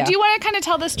day. Do you want to kind of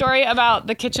tell the story about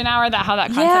the kitchen hour, how that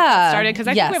concept got started? Because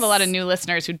I think we have a lot of new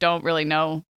listeners who don't really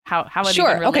know how it even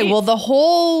relates. Okay. Well, the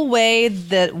whole way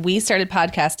that we started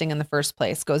podcasting in the first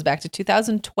place goes back to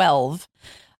 2012,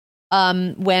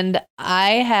 when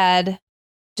I had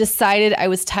decided I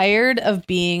was tired of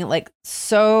being like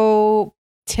so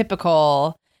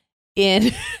typical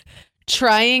in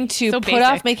trying to put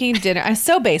off making dinner. I'm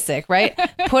so basic, right?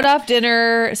 Put off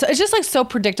dinner. So it's just like so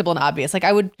predictable and obvious. Like,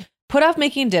 I would put off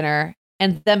making dinner,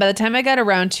 and then by the time I got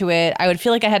around to it, I would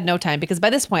feel like I had no time, because by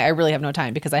this point I really have no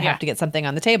time because I have to get something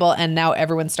on the table, and now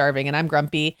everyone's starving and I'm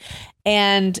grumpy.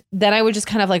 And then I would just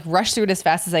kind of like rush through it as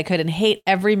fast as I could and hate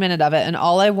every minute of it. And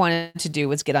all I wanted to do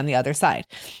was get on the other side.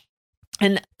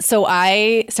 And so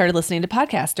I started listening to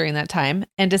podcasts during that time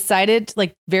and decided,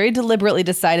 like very deliberately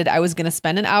decided, I was going to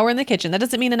spend an hour in the kitchen. That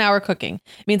doesn't mean an hour cooking.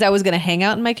 It means I was going to hang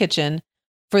out in my kitchen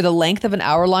for the length of an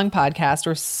hour-long podcast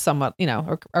or somewhat,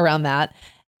 or around that,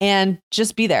 and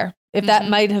just be there. If that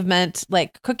might have meant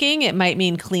like cooking, it might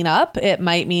mean clean up. It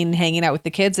might mean hanging out with the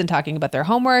kids and talking about their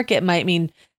homework. It might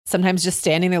mean sometimes just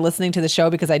standing there listening to the show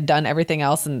because I'd done everything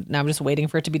else and now I'm just waiting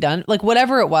for it to be done. Like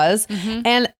whatever it was.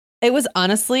 And it was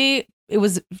honestly, it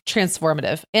was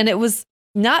transformative. And it was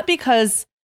not because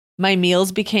my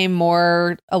meals became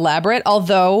more elaborate,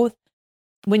 although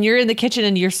when you're in the kitchen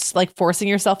and you're like forcing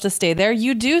yourself to stay there,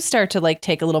 you do start to like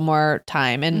take a little more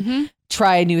time and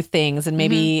try new things and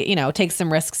maybe, take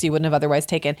some risks you wouldn't have otherwise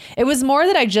taken. It was more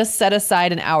that I just set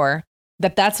aside an hour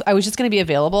I was just going to be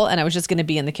available and I was just going to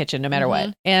be in the kitchen no matter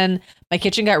what. And my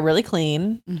kitchen got really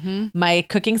clean. My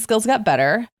cooking skills got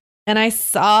better and I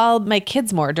saw my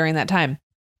kids more during that time.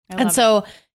 And so,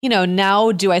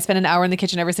 now do I spend an hour in the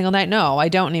kitchen every single night? No, I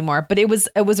don't anymore. But it was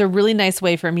a really nice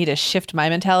way for me to shift my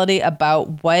mentality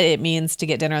about what it means to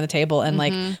get dinner on the table and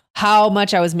like how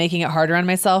much I was making it harder on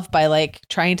myself by like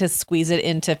trying to squeeze it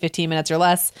into 15 minutes or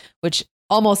less, which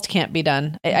almost can't be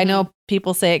done. I know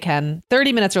people say it can.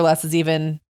 30 minutes or less is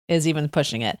even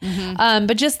pushing it.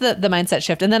 But just the mindset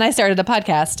shift. And then I started a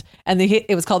podcast and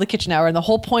it was called The Kitchen Hour. And the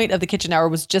whole point of The Kitchen Hour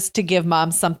was just to give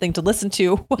moms something to listen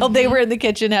to while they were in the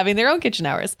kitchen having their own kitchen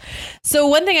hours. So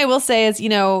one thing I will say is,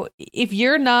 if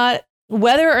you're not,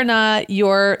 whether or not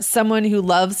you're someone who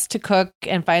loves to cook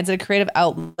and finds it a creative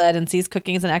outlet and sees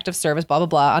cooking as an act of service, blah, blah,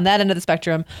 blah, on that end of the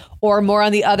spectrum, or more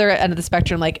on the other end of the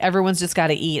spectrum, like everyone's just got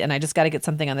to eat and I just got to get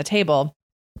something on the table.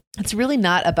 It's really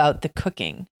not about the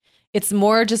cooking. It's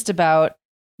more just about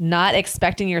not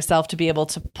expecting yourself to be able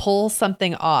to pull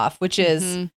something off, which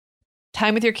is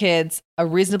time with your kids, a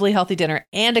reasonably healthy dinner,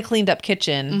 and a cleaned up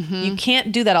kitchen. You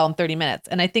can't do that all in 30 minutes.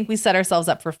 And I think we set ourselves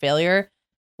up for failure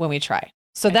when we try.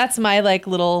 So that's my like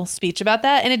little speech about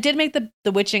that. And it did make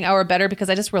the witching hour better because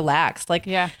I just relaxed. Like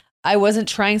I wasn't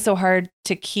trying so hard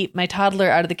to keep my toddler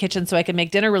out of the kitchen so I could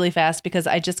make dinner really fast because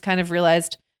I just kind of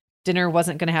realized dinner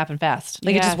wasn't going to happen fast.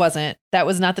 Like it just wasn't. That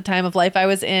was not the time of life I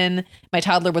was in. My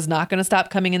toddler was not going to stop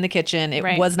coming in the kitchen.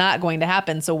 It was not going to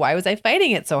happen. So why was I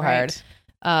fighting it so hard?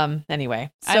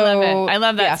 Anyway, so I love it. I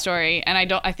love that story. And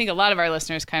I think a lot of our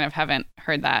listeners kind of haven't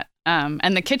heard that.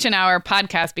 And the Kitchen Hour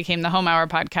podcast became the Home Hour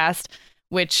podcast,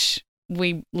 which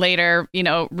we later,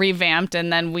 revamped,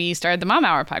 and then we started the Mom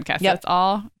Hour podcast. So it's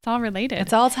all related.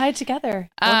 It's all tied together.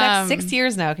 Going back 6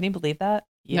 years now. Can you believe that?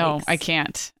 Yikes. No, I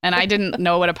can't. And I didn't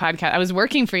know what a podcast. I was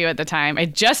working for you at the time. I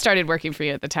just started working for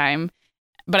you at the time.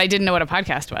 But I didn't know what a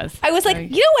podcast was. I was like, you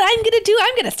know what I'm going to do?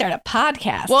 I'm going to start a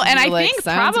podcast. Well, and I think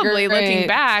probably looking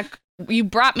back, you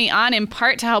brought me on in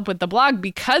part to help with the blog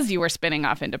because you were spinning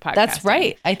off into podcasting. That's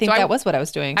right. I think that was what I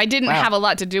was doing. I didn't have a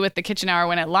lot to do with the Kitchen Hour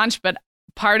when it launched, but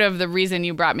part of the reason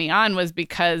you brought me on was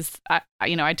because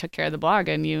I took care of the blog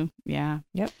and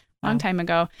long time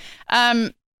ago.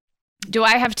 Do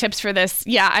I have tips for this?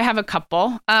 Yeah, I have a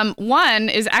couple. One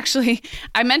is actually,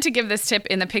 I meant to give this tip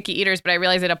in the Picky Eaters, but I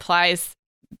realize it applies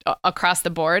across the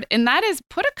board. And that is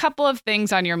put a couple of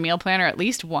things on your meal plan, or at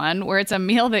least one, where it's a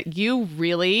meal that you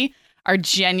really are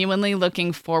genuinely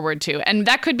looking forward to. And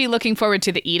that could be looking forward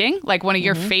to the eating, like one of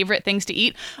your favorite things to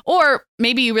eat, or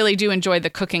maybe you really do enjoy the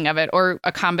cooking of it, or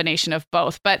a combination of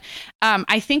both. But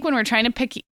I think when we're trying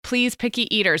to please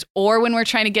picky eaters, or when we're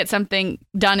trying to get something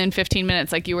done in 15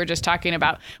 minutes, like you were just talking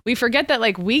about, we forget that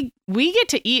like we get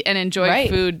to eat and enjoy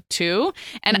food too.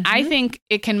 And I think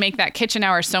it can make that kitchen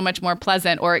hour so much more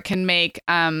pleasant, or it can make,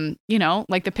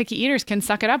 like the picky eaters can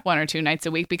suck it up 1 or 2 nights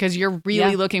a week because you're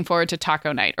really looking forward to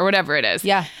taco night or whatever it is.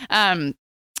 Yeah.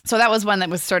 So that was one that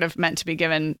was sort of meant to be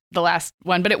given the last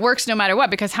one, but it works no matter what,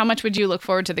 because how much would you look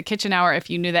forward to the kitchen hour if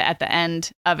you knew that at the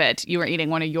end of it, you were eating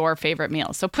one of your favorite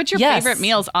meals? So put your favorite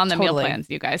meals on the meal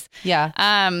plans, you guys. Yeah.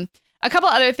 A couple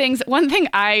other things. One thing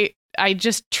I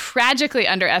just tragically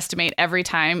underestimate every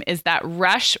time is that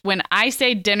rush when I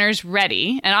say dinner's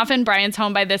ready. And often Brian's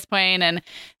home by this point and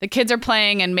the kids are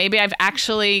playing and maybe I've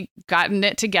actually gotten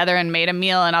it together and made a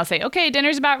meal and I'll say, okay,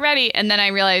 dinner's about ready. And then I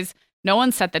realize no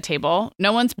one's set the table.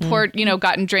 No one's poured,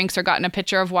 gotten drinks or gotten a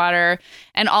pitcher of water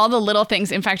and all the little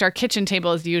things. In fact, our kitchen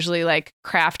table is usually like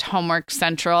craft homework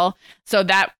central. So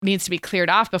that needs to be cleared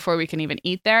off before we can even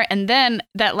eat there. And then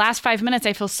that last 5 minutes,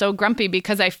 I feel so grumpy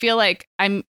because I feel like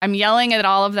I'm yelling at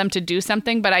all of them to do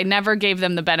something, but I never gave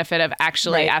them the benefit of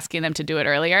actually asking them to do it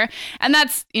earlier. And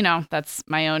that's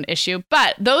my own issue.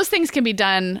 But those things can be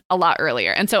done a lot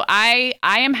earlier. And so I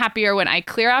am happier when I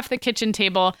clear off the kitchen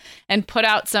table and put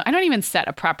out some, I don't even set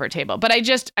a proper table, but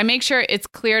I make sure it's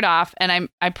cleared off and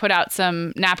I put out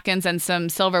some napkins and some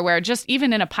silverware, just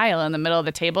even in a pile in the middle of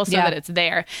the table so that it's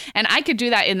there. And I could do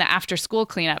that in the after school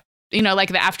cleanup, like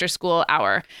the after school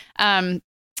hour.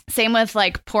 Same with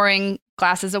like pouring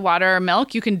glasses of water or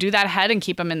milk. You can do that ahead and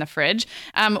keep them in the fridge.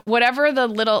 Whatever the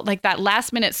little, like that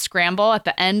last minute scramble at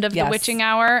the end of the witching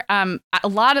hour. A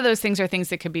lot of those things are things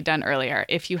that could be done earlier.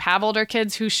 If you have older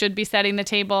kids who should be setting the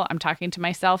table, I'm talking to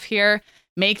myself here,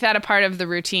 make that a part of the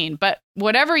routine. But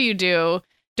whatever you do,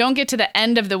 don't get to the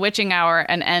end of the witching hour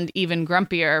and end even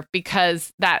grumpier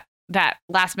because that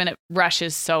last minute rush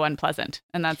is so unpleasant.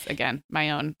 And that's, again,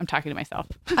 I'm talking to myself.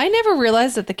 I never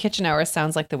realized that the kitchen hour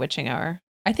sounds like the witching hour.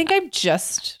 I think I'm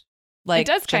just like,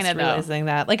 it does kind of realizing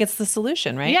that like it's the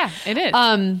solution, right? Yeah, it is.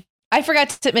 I forgot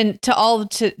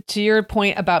to your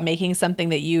point about making something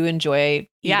that you enjoy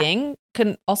eating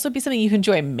can also be something you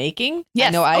enjoy making. Yes.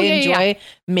 I know I enjoy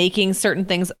making certain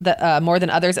things that more than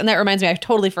others. And that reminds me, I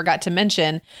totally forgot to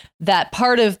mention that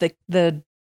part of the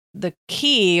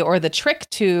key or the trick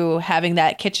to having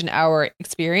that kitchen hour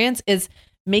experience is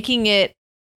making it,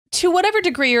 to whatever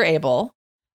degree you're able,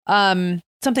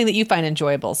 something that you find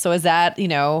enjoyable. So is that,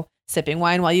 sipping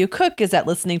wine while you cook? Is that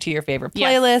listening to your favorite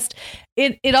playlist?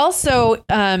 Yes. It also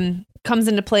comes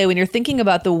into play when you're thinking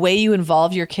about the way you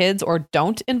involve your kids or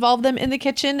don't involve them in the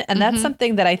kitchen. And that's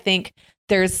something that I think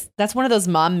that's one of those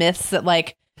mom myths that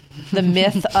like the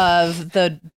myth of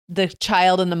the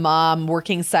child and the mom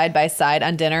working side by side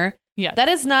on dinner. Yeah. That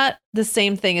is not the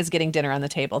same thing as getting dinner on the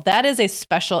table. That is a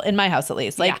special, in my house at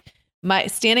least, like my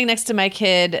standing next to my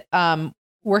kid,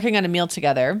 working on a meal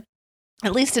together,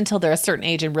 at least until they're a certain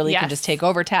age and really can just take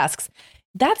over tasks.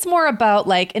 That's more about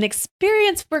like an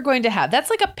experience we're going to have. That's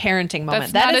like a parenting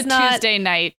moment. That's not a Tuesday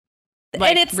night. Like,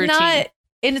 and it's routine. not,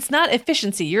 and it's not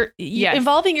efficiency. You're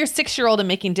involving your 6-year-old in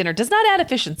making dinner does not add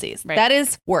efficiencies. Right. That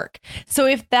is work. So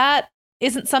if that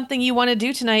isn't something you want to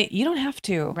do tonight, you don't have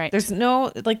to. Right. There's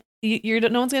no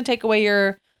no one's going to take away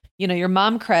your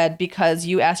mom cred because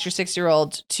you asked your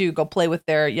 6-year-old to go play with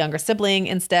their younger sibling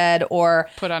instead, or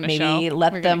put on a maybe show.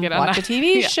 let them watch a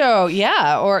TV show.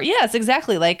 Yeah. Or yes,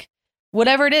 exactly. Like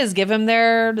whatever it is, give them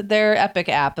their Epic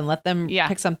app and let them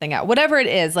pick something out. Whatever it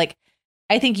is, like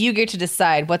I think you get to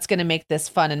decide what's going to make this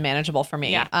fun and manageable for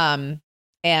me. Yeah.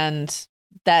 And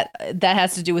that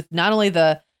has to do with not only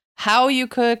the how you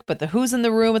cook, but the who's in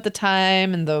the room at the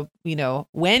time and the,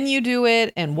 when you do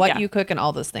it and what you cook and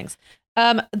all those things.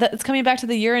 It's coming back to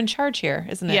the you're in charge here,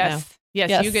 isn't it? Yes.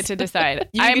 Yes, you get to decide.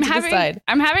 I'm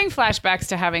having flashbacks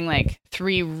to having like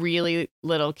 3 really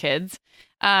little kids.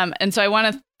 And so I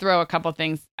want to throw a couple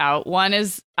things out. One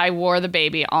is I wore the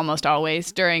baby almost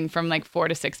always from like 4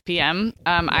 to 6 p.m.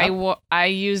 I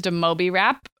used a Moby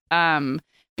wrap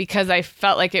because I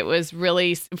felt like it was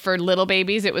really, for little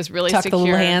babies, it was really tuck secure. The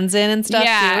little hands in and stuff.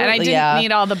 Yeah, too. and I didn't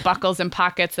need all the buckles and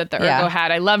pockets that the Ergo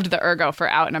had. I loved the Ergo for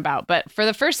out and about. But for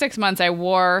the first 6 months, I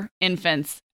wore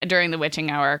infants during the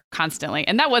witching hour constantly.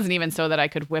 And that wasn't even so that I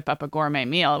could whip up a gourmet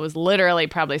meal. It was literally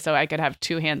probably so I could have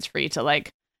 2 hands free to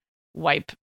like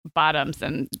wipe bottoms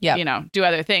and, do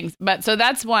other things. But so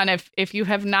that's one. If you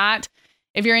have not,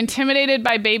 if you're intimidated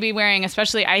by baby wearing,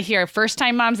 especially I hear first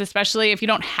time moms, especially if you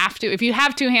don't have to, if you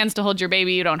have 2 hands to hold your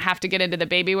baby, you don't have to get into the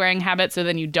baby wearing habit. So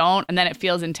then you don't, and then it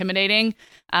feels intimidating.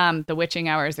 The witching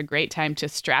hour is a great time to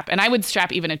strap. And I would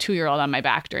strap even a 2-year-old on my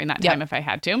back during that time if I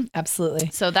had to. Absolutely.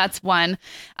 So that's one.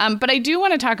 But I do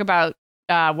want to talk about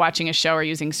watching a show or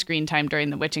using screen time during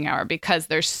the witching hour, because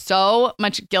there's so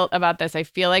much guilt about this. I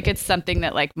feel like it's something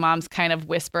that like moms kind of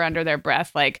whisper under their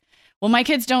breath, like, well, my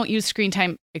kids don't use screen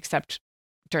time except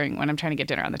during when I'm trying to get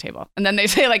dinner on the table. And then they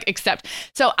say like, except.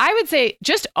 So I would say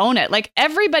just own it. Like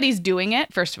everybody's doing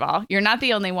it. First of all, you're not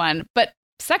the only one. But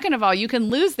second of all, you can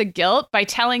lose the guilt by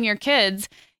telling your kids,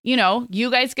 you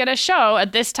guys get a show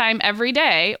at this time every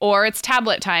day, or it's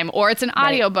tablet time, or it's an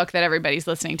audiobook that everybody's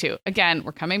listening to. Again,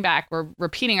 we're coming back. We're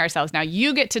repeating ourselves. Now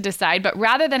you get to decide, but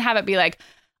rather than have it be like,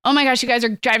 oh my gosh, you guys are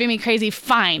driving me crazy.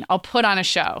 Fine, I'll put on a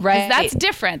show. Right. That's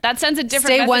different. That sends a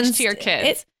different message to your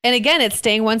kids. And again, it's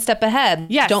staying one step ahead.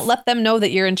 Yes. Don't let them know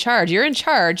that you're in charge. You're in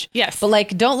charge. Yes. But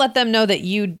like, don't let them know that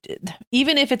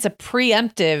even if it's a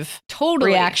preemptive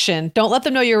reaction, don't let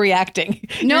them know you're reacting.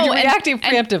 No, you're reacting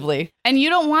preemptively. And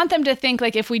you don't want them to think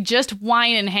like, if we just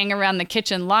whine and hang around the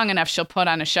kitchen long enough, she'll put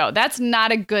on a show. That's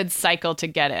not a good cycle to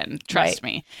get in. Trust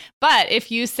me. But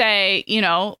if you say,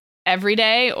 every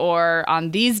day or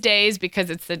on these days, because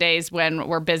it's the days when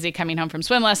we're busy coming home from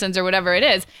swim lessons or whatever it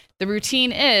is, the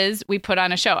routine is we put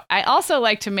on a show. I also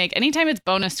like to make, anytime it's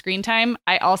bonus screen time,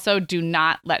 I also do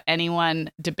not let anyone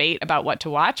debate about what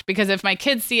to watch, because if my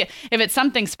kids see it, if it's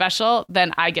something special,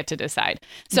 then I get to decide.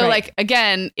 So like,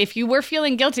 again, if you were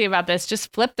feeling guilty about this,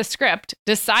 just flip the script,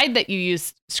 decide that you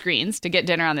use screens to get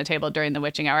dinner on the table during the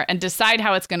witching hour, and decide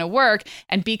how it's going to work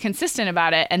and be consistent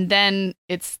about it. And then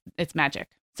it's magic.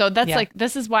 So that's like,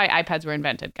 this is why iPads were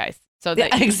invented, guys. So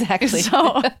that exactly.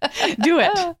 So do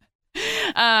it.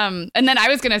 And then I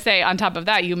was going to say, on top of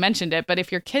that, you mentioned it, but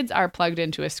if your kids are plugged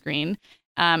into a screen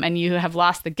and you have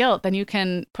lost the guilt, then you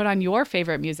can put on your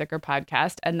favorite music or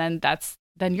podcast, and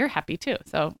then you're happy too.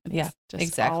 So it's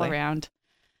just all around.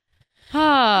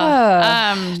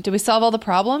 Do we solve all the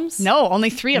problems? No, only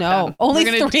 3 of them. Only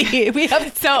 3. We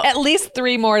have at least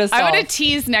 3 more to solve. I'm going to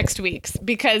tease next week's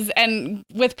and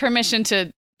with permission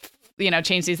to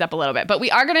change these up a little bit. But we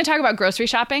are going to talk about grocery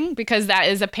shopping, because that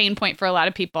is a pain point for a lot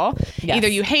of people. Yes. Either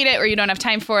you hate it, or you don't have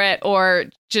time for it, or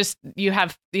just you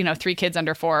have 3 kids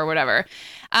under 4 or whatever.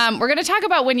 We're going to talk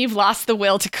about when you've lost the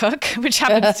will to cook, which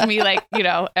happens to me like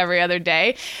every other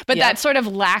day. But that sort of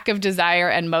lack of desire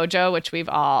and mojo, which we've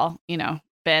all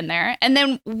been there. And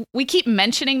then we keep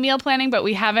mentioning meal planning, but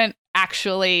we haven't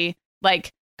actually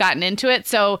gotten into it.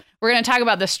 So we're going to talk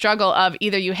about the struggle of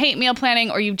either you hate meal planning,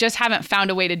 or you just haven't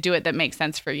found a way to do it that makes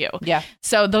sense for you. Yeah.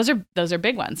 So those are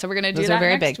big ones. So we're going to do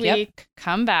that next week. Yep.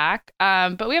 Come back.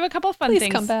 But we have a couple of fun things.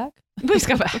 Please come back. Please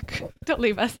come back. Don't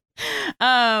leave us.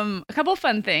 A couple of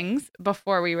fun things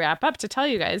before we wrap up to tell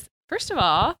you guys. First of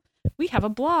all, we have a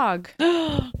blog.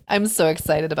 I'm so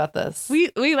excited about this. We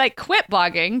quit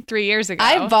blogging 3 years ago.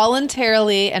 I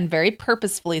voluntarily and very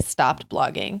purposefully stopped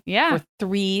blogging for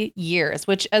 3 years,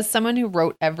 which, as someone who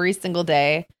wrote every single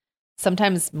day,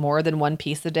 sometimes more than one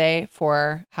piece a day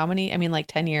for how many? I mean,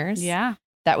 10 years. Yeah.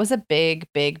 That was a big,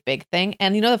 big, big thing.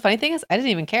 And the funny thing is, I didn't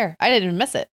even care. I didn't even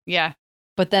miss it. Yeah.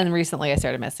 But then recently I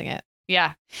started missing it.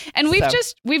 Yeah. And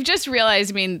we've just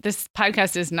realized, I mean, this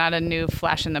podcast is not a new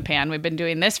flash in the pan. We've been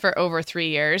doing this for over 3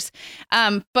 years.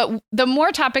 But the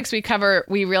more topics we cover,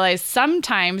 we realize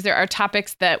sometimes there are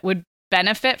topics that would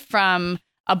benefit from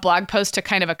a blog post to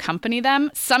kind of accompany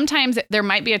them. Sometimes there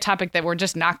might be a topic that we're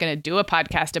just not going to do a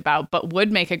podcast about, but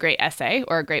would make a great essay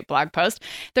or a great blog post.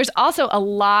 There's also a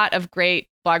lot of great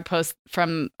blog posts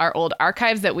from our old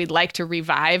archives that we'd like to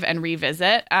revive and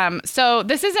revisit. So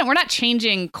we're not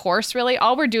changing course really.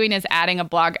 All we're doing is adding a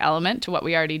blog element to what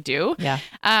we already do. Yeah.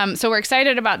 So we're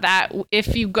excited about that.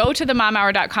 If you go to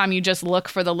themomhour.com, you just look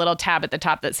for the little tab at the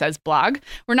top that says blog.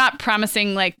 We're not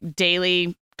promising like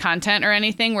daily content or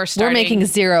anything. We're making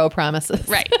zero promises.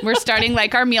 Right. We're starting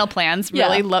like our meal plans,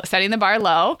 really setting the bar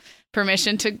low,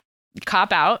 permission to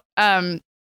cop out.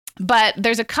 But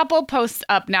there's a couple posts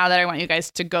up now that I want you guys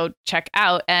to go check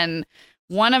out. And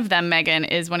one of them, Meagan,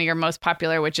 is one of your most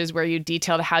popular, which is where you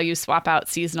detailed how you swap out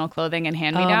seasonal clothing and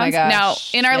hand-me-downs. Oh my gosh. Now,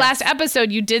 in our last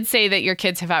episode, you did say that your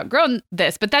kids have outgrown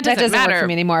this, but that doesn't matter work for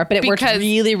me anymore. But it worked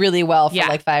really, really well for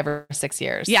like 5 or 6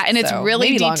 years. Yeah, and it's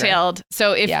really detailed. Longer.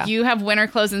 So if you have winter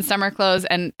clothes and summer clothes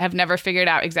and have never figured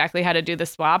out exactly how to do the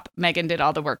swap, Meagan did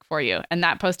all the work for you. And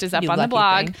that post is up on the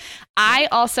blog. Thing. I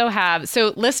also have,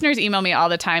 so listeners email me all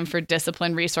the time for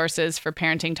discipline resources for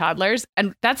parenting toddlers.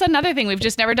 And that's another thing we've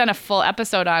just never done a full episode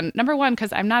on. Number one,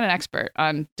 because I'm not an expert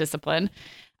on discipline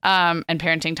and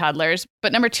parenting toddlers.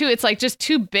 But number two, it's like just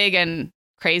too big and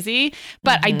crazy.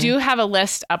 But I do have a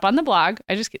list up on the blog.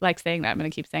 I just like saying that. I'm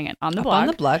going to keep saying it on the blog. Up on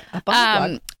the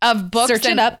blog. Of books.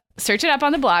 Search it up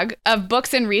on the blog of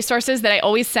books and resources that I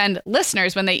always send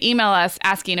listeners when they email us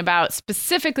asking about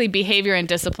specifically behavior and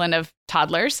discipline of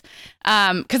toddlers.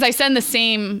 Because I send the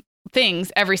same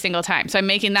things every single time. So I'm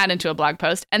making that into a blog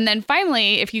post. And then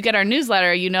finally, if you get our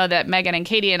newsletter, you know that Meagan and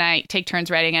Katie and I take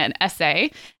turns writing an essay.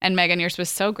 And Meagan, yours was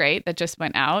so great that just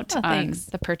went out on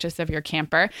the purchase of your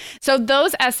camper. So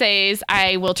those essays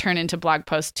I will turn into blog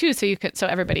posts too, so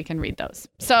everybody can read those.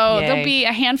 So there'll be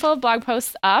a handful of blog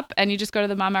posts up, and you just go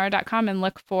to themomhour.com and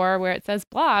look for where it says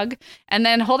blog, and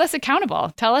then hold us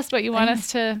accountable. Tell us what you want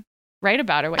us to write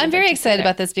about, or what I'm very excited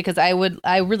about this because I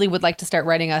really would like to start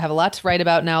writing. I have a lot to write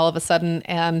about now all of a sudden,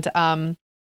 and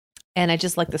I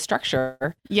just like the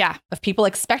structure of people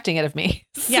expecting it of me.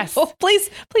 Yes. So please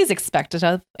expect it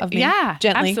of me. Yeah,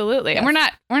 gently. Absolutely. Yes.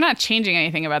 And we're not changing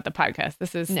anything about the podcast.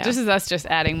 This is us just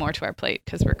adding more to our plate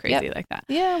because we're crazy like that.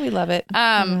 Yeah, we love it.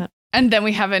 And then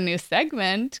we have a new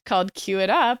segment called Cue It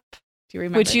Up. Do you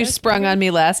remember? Which you sprung on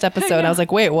me last episode. I was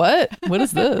like, wait, what? What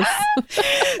is this?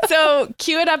 So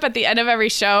Cue It Up at the end of every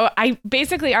show.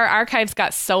 Our archives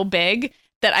got so big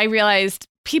that I realized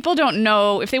people don't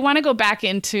know if they want to go back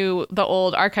into the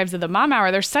old archives of the Mom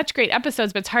Hour. There's such great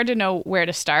episodes, but it's hard to know where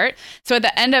to start. So at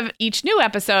the end of each new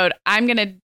episode,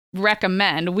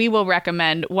 we will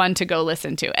recommend one to go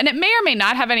listen to. And it may or may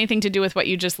not have anything to do with what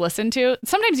you just listened to.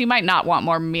 Sometimes you might not want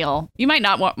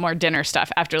more dinner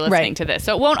stuff after listening to this.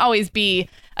 So it won't always be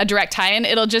a direct tie-in.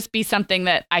 It'll just be something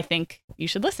that I think you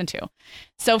should listen to.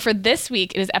 So for this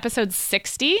week, it is episode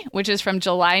 60, which is from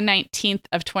July 19th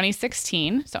of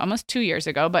 2016. So almost 2 years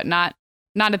ago, but not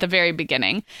at the very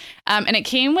beginning. And it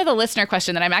came with a listener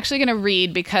question that I'm actually going to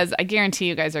read because I guarantee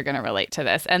you guys are going to relate to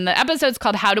this. And the episode's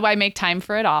called How Do I Make Time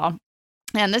for It All?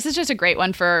 And this is just a great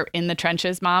one for in the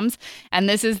trenches moms. And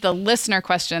this is the listener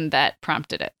question that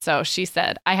prompted it. So she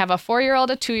said, I have a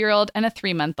 4-year-old, a 2-year-old, and a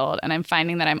 3-month-old, and I'm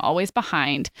finding that I'm always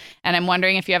behind. And I'm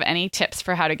wondering if you have any tips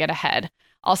for how to get ahead.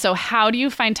 Also, how do you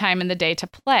find time in the day to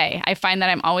play? I find that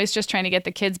I'm always just trying to get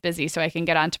the kids busy so I can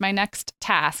get on to my next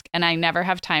task, and I never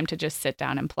have time to just sit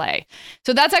down and play.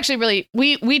 So that's actually really,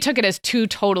 we took it as 2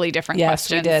 totally different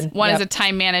questions. We did. One is a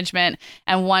time management,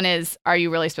 and one is, are you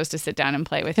really supposed to sit down and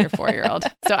play with your 4-year-old?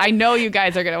 So I know you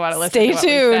guys are going to want to listen to what we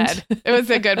said. It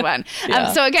was a good one.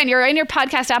 So again, you're in your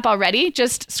podcast app already.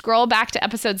 Just scroll back to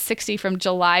episode 60 from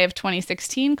July of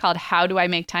 2016 called How Do I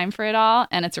Make Time for It All?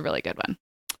 And it's a really good one.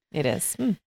 It is.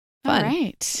 Fun. All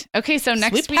right. Okay, so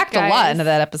next week, we packed a lot into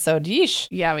that episode. Yeesh.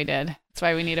 Yeah, we did. That's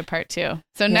why we need a part 2.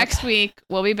 So next week,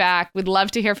 we'll be back. We'd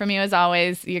love to hear from you as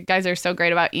always. You guys are so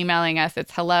great about emailing us.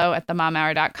 It's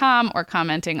hello@themomhour.com or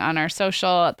commenting on our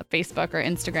social at the Facebook or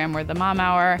Instagram. We're The Mom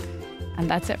Hour.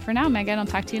 And that's it for now, Meagan. I'll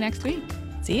talk to you next week.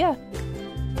 See ya.